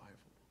revival.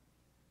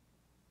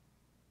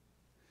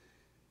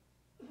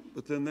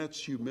 But then that's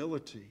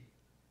humility.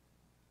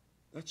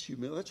 That's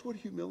what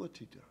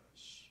humility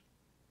does.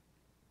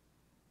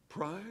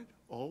 Pride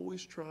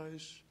always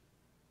tries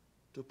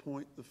to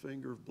point the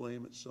finger of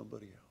blame at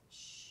somebody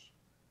else.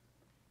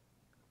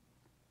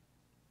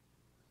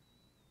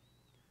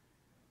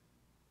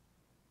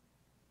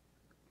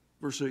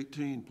 Verse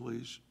 18,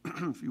 please.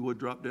 If you would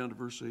drop down to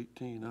verse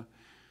 18.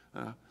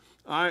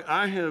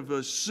 I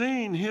have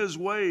seen his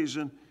ways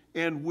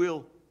and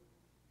will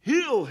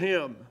heal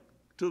him,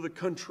 to the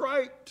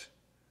contrite,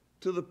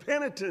 to the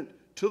penitent,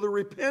 to the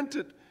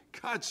repentant.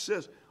 God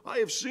says, I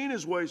have seen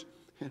his ways.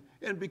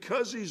 And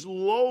because he's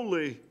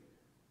lowly,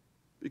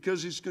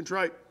 because he's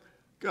contrite,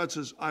 God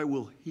says, I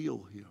will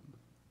heal him.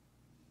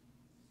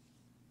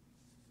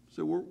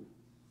 So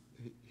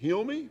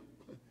heal me?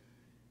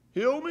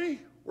 Heal me?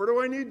 Where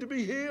do I need to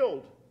be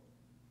healed?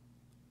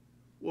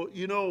 Well,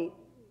 you know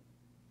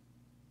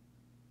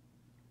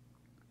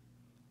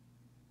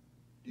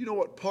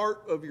what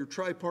part of your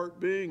tripart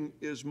being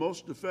is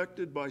most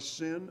affected by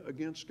sin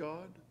against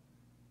God?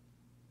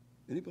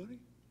 Anybody?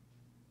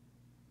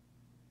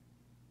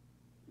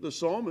 The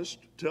psalmist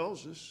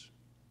tells us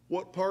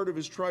what part of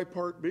his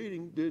tripart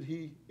being did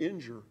he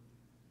injure?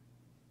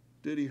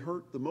 Did he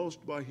hurt the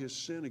most by his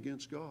sin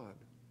against God?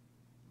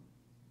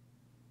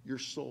 Your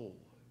soul.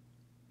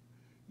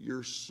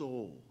 Your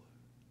soul.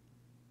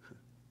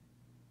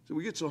 So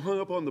we get so hung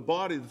up on the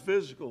body, the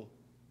physical,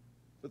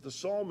 but the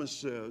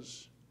psalmist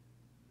says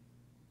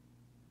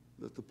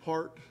that the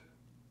part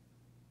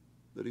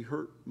that he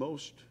hurt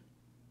most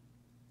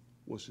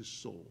was his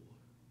soul.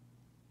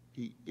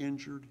 He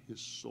injured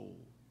his soul.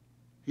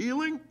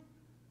 Healing?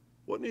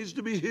 What needs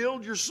to be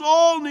healed? Your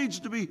soul needs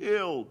to be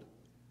healed.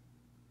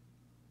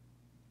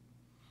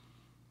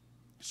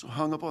 So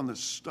hung up on the,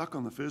 stuck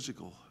on the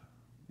physical.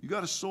 You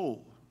got a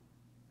soul.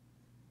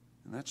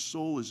 And that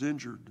soul is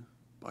injured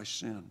by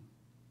sin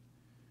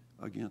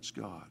against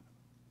God.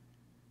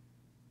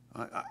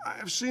 I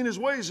have seen his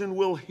ways and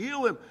will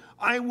heal him.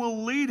 I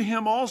will lead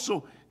him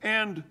also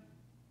and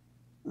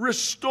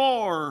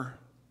restore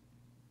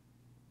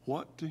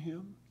what to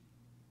him?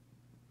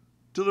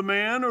 To the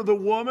man or the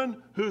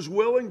woman who's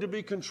willing to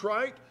be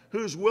contrite,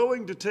 who's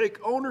willing to take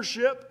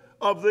ownership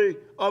of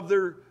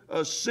their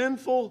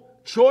sinful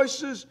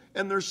choices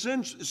and their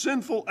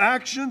sinful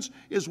actions,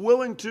 is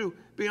willing to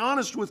be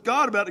honest with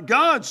God about it.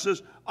 God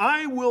says,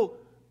 I will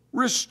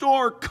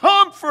restore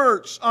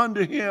comforts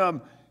unto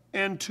him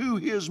and to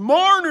his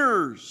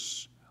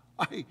mourners.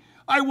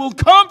 I I will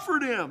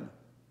comfort him.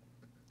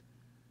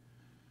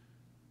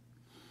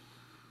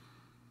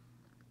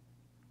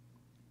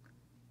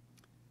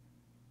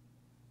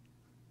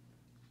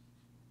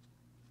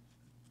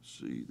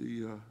 See,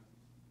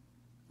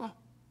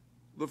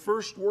 the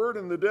first word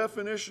in the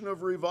definition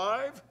of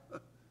revive,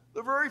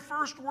 the very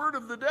first word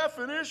of the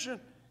definition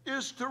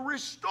is to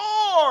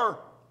restore.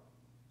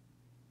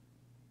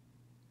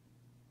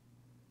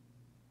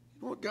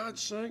 You know what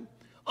God's saying?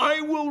 I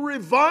will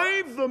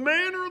revive the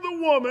man or the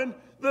woman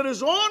that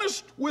is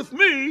honest with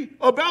me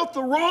about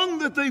the wrong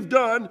that they've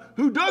done,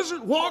 who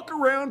doesn't walk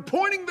around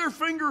pointing their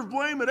finger of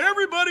blame at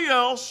everybody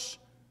else.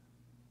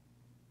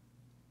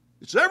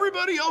 It's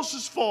everybody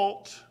else's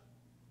fault.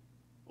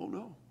 Oh,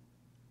 no.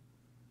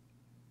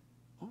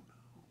 Oh,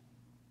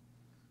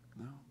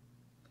 no. No.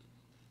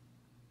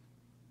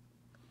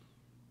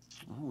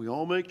 Well, we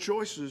all make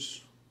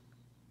choices.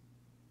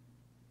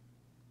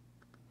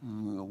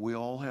 We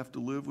all have to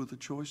live with the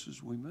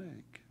choices we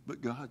make.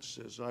 But God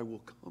says, I will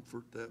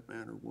comfort that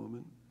man or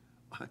woman.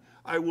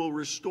 I will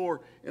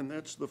restore. And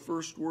that's the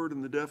first word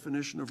in the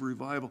definition of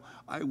revival.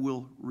 I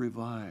will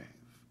revive.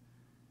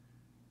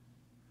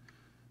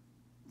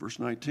 Verse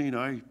 19,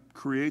 I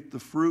create the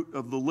fruit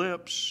of the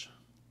lips.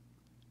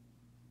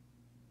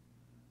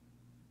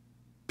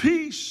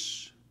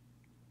 Peace.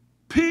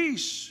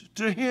 Peace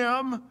to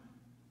him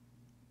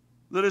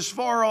that is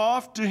far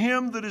off, to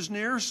him that is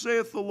near,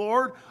 saith the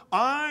Lord.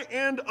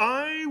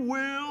 I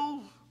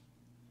will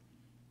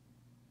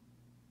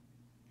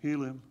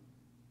heal him.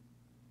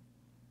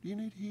 Do you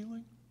need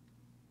healing?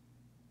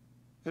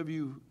 Have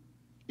you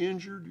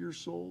injured your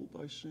soul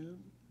by sin?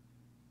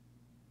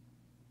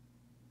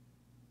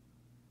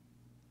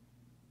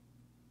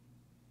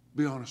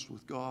 Be honest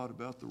with God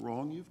about the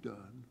wrong you've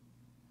done.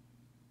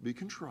 Be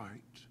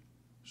contrite.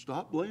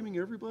 Stop blaming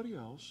everybody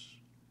else.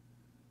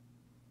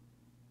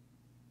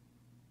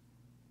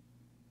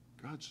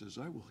 God says,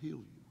 I will heal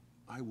you.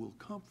 I will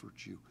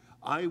comfort you.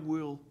 I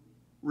will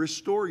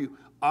restore you.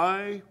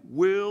 I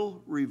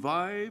will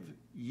revive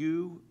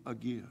you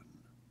again.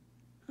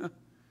 But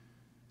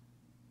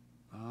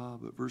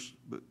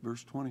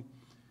verse 20.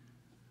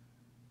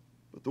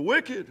 But the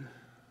wicked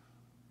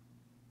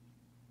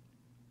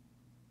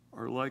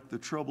are like the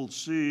troubled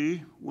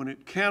sea when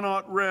it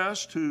cannot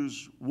rest,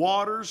 whose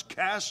waters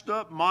cast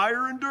up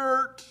mire and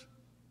dirt.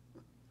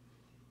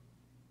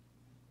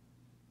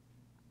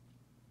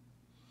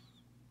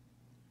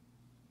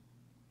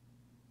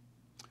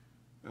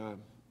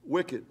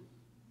 Wicked.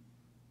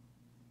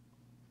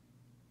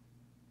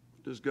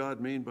 What does God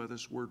mean by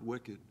this word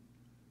wicked?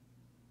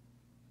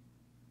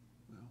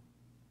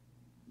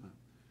 Well,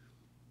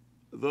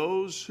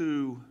 those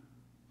who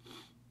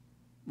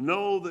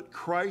know that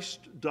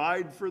Christ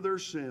died for their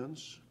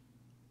sins,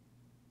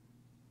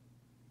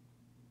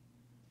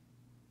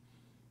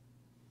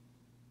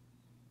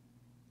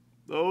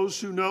 those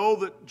who know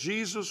that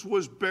Jesus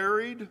was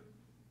buried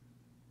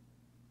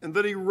and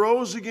that he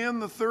rose again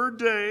the third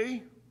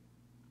day,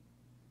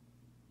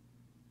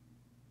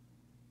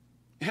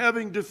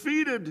 having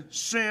defeated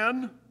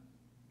sin,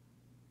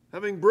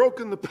 having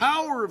broken the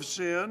power of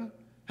sin,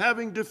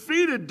 having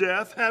defeated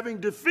death, having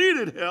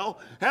defeated hell,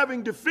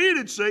 having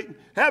defeated Satan,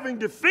 having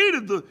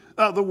defeated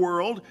the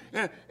world,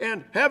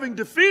 and having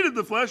defeated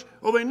the flesh.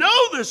 Well, they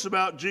know this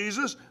about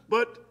Jesus,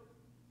 but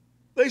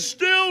they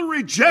still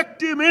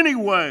reject him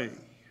anyway.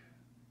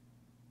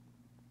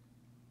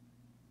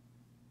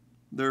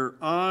 They're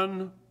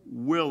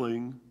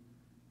unwilling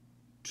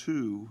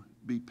to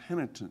be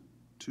penitent,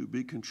 to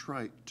be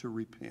contrite, to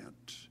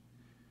repent.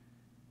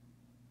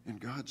 And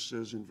God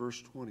says in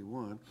verse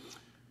 21,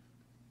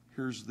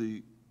 here's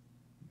the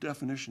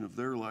definition of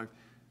their life: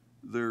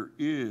 there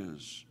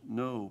is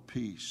no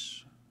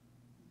peace,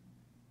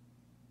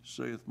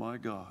 saith my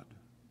God,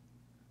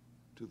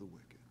 to the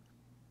wicked.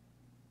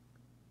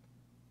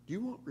 Do you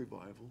want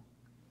revival?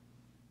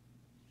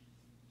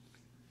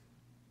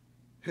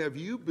 Have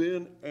you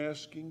been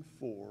asking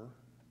for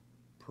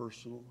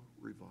personal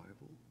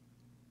revival?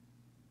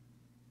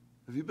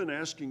 Have you been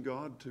asking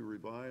God to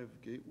revive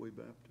Gateway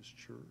Baptist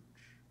Church?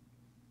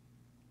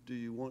 Do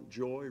you want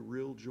joy,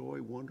 real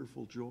joy,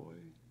 wonderful joy?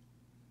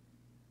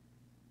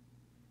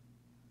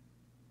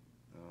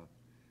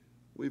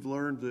 We've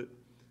learned that,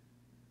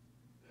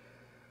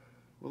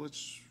 well,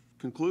 let's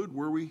conclude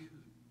where we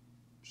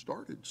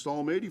started.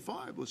 Psalm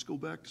 85. Let's go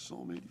back to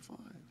Psalm 85.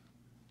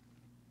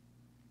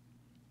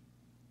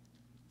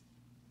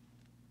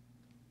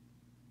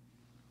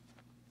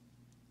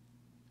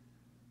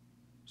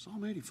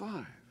 Psalm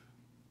 85,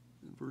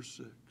 in verse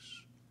 6,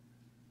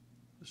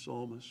 the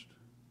psalmist,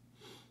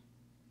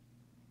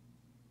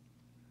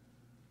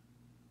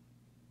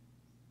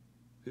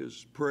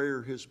 his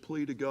prayer, his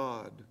plea to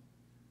God,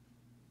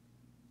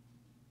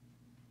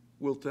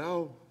 wilt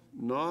thou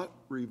not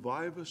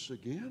revive us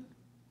again?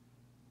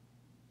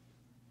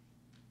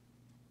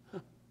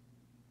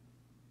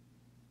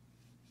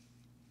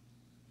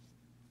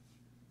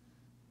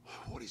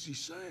 What is he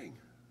saying?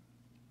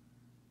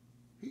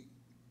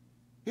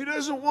 He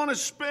doesn't want to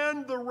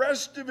spend the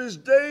rest of his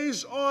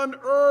days on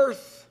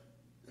earth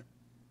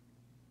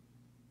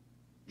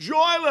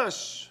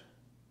joyless.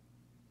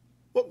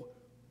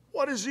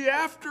 What is he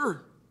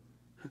after?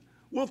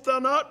 Wilt thou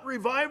not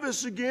revive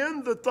us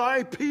again, that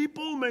thy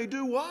people may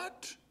do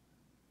what?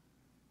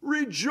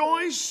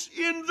 Rejoice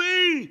in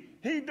thee.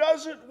 He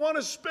doesn't want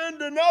to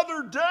spend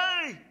another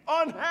day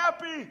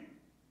unhappy,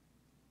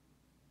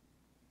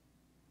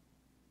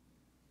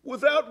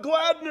 without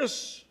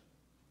gladness.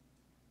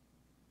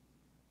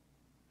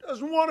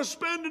 Doesn't want to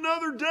spend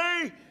another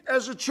day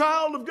as a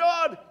child of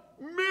God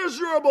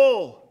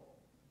miserable.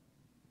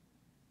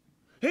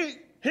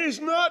 He's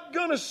not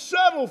going to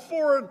settle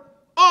for an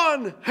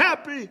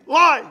unhappy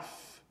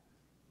life.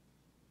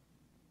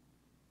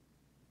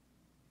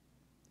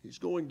 He's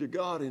going to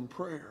God in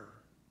prayer.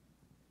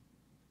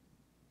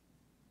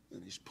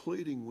 And he's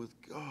pleading with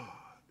God,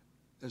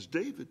 as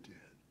David did.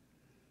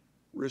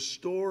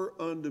 Restore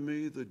unto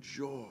me the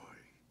joy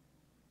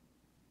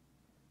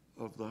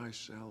of thy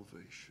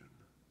salvation.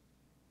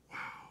 Wow.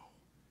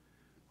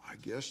 I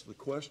guess the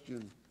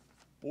question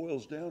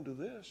boils down to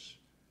this.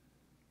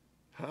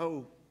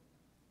 How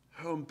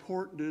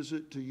important is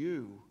it to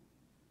you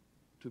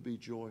to be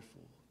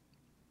joyful?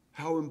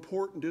 How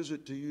important is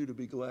it to you to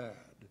be glad?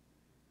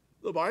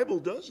 The Bible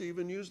does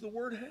even use the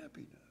word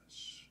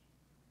happiness.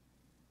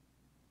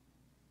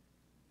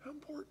 How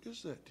important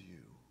is that to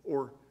you?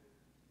 Or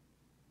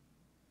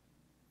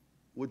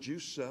would you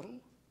settle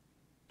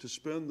to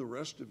spend the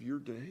rest of your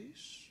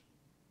days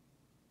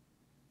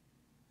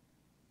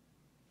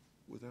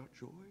without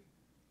joy?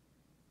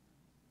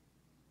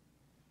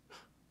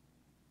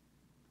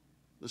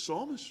 The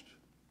psalmist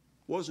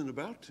wasn't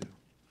about to.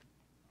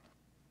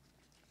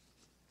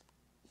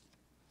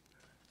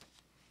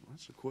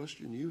 That's a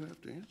question you have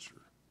to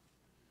answer.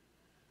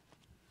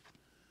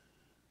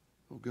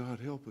 Oh God,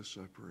 help us,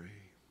 I pray.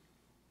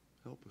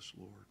 Help us,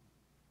 Lord.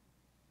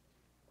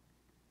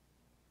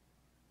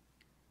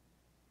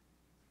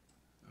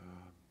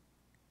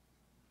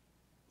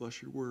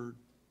 Bless your word.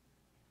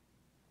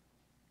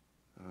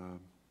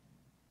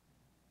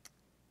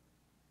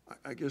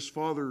 I guess,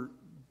 Father,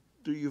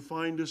 do you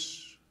find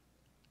us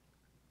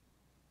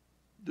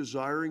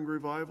desiring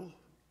revival?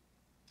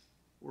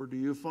 Or do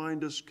you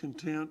find us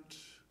content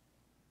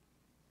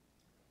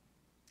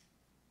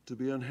to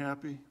be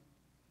unhappy,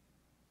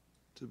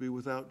 to be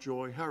without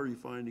joy? How are you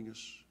finding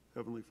us,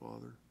 Heavenly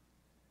Father?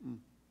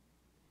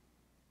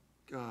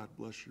 God,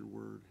 bless your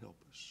word. Help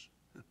us.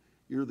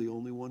 You're the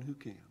only one who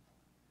can.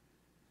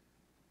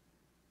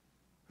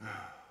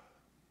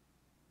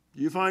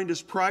 Do you find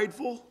us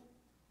prideful?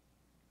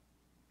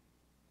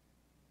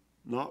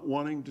 Not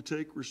wanting to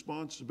take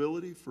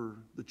responsibility for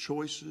the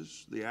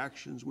choices, the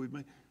actions we've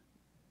made?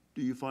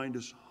 Do you find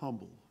us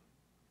humble?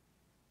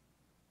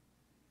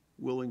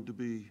 Willing to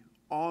be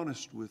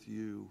honest with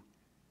you?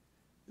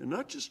 And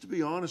not just to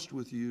be honest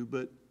with you,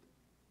 but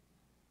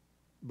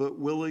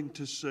willing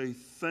to say,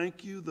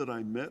 thank you that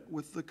I met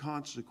with the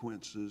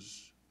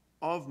consequences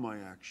of my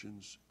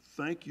actions.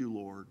 Thank you,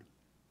 Lord.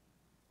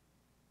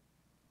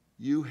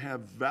 You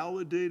have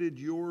validated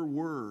your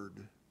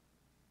word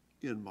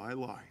in my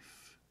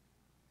life.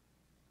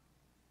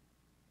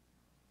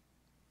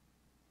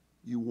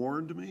 You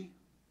warned me.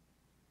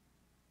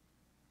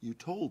 You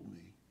told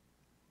me.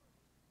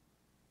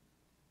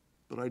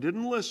 But I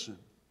didn't listen.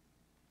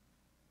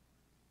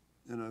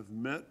 And I've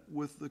met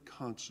with the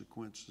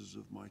consequences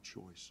of my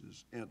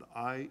choices. And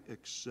I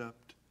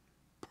accept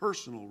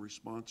personal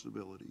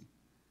responsibility.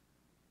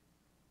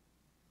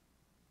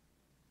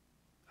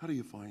 How do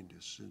you find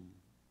us? In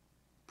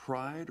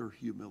pride or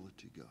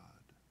humility, God?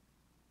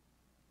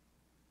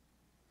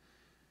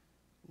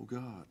 Oh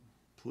God,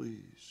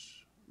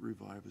 please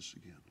revive us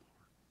again,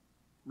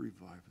 Lord.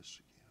 Revive us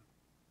again.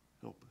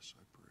 Help us,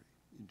 I pray.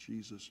 In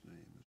Jesus'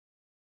 name.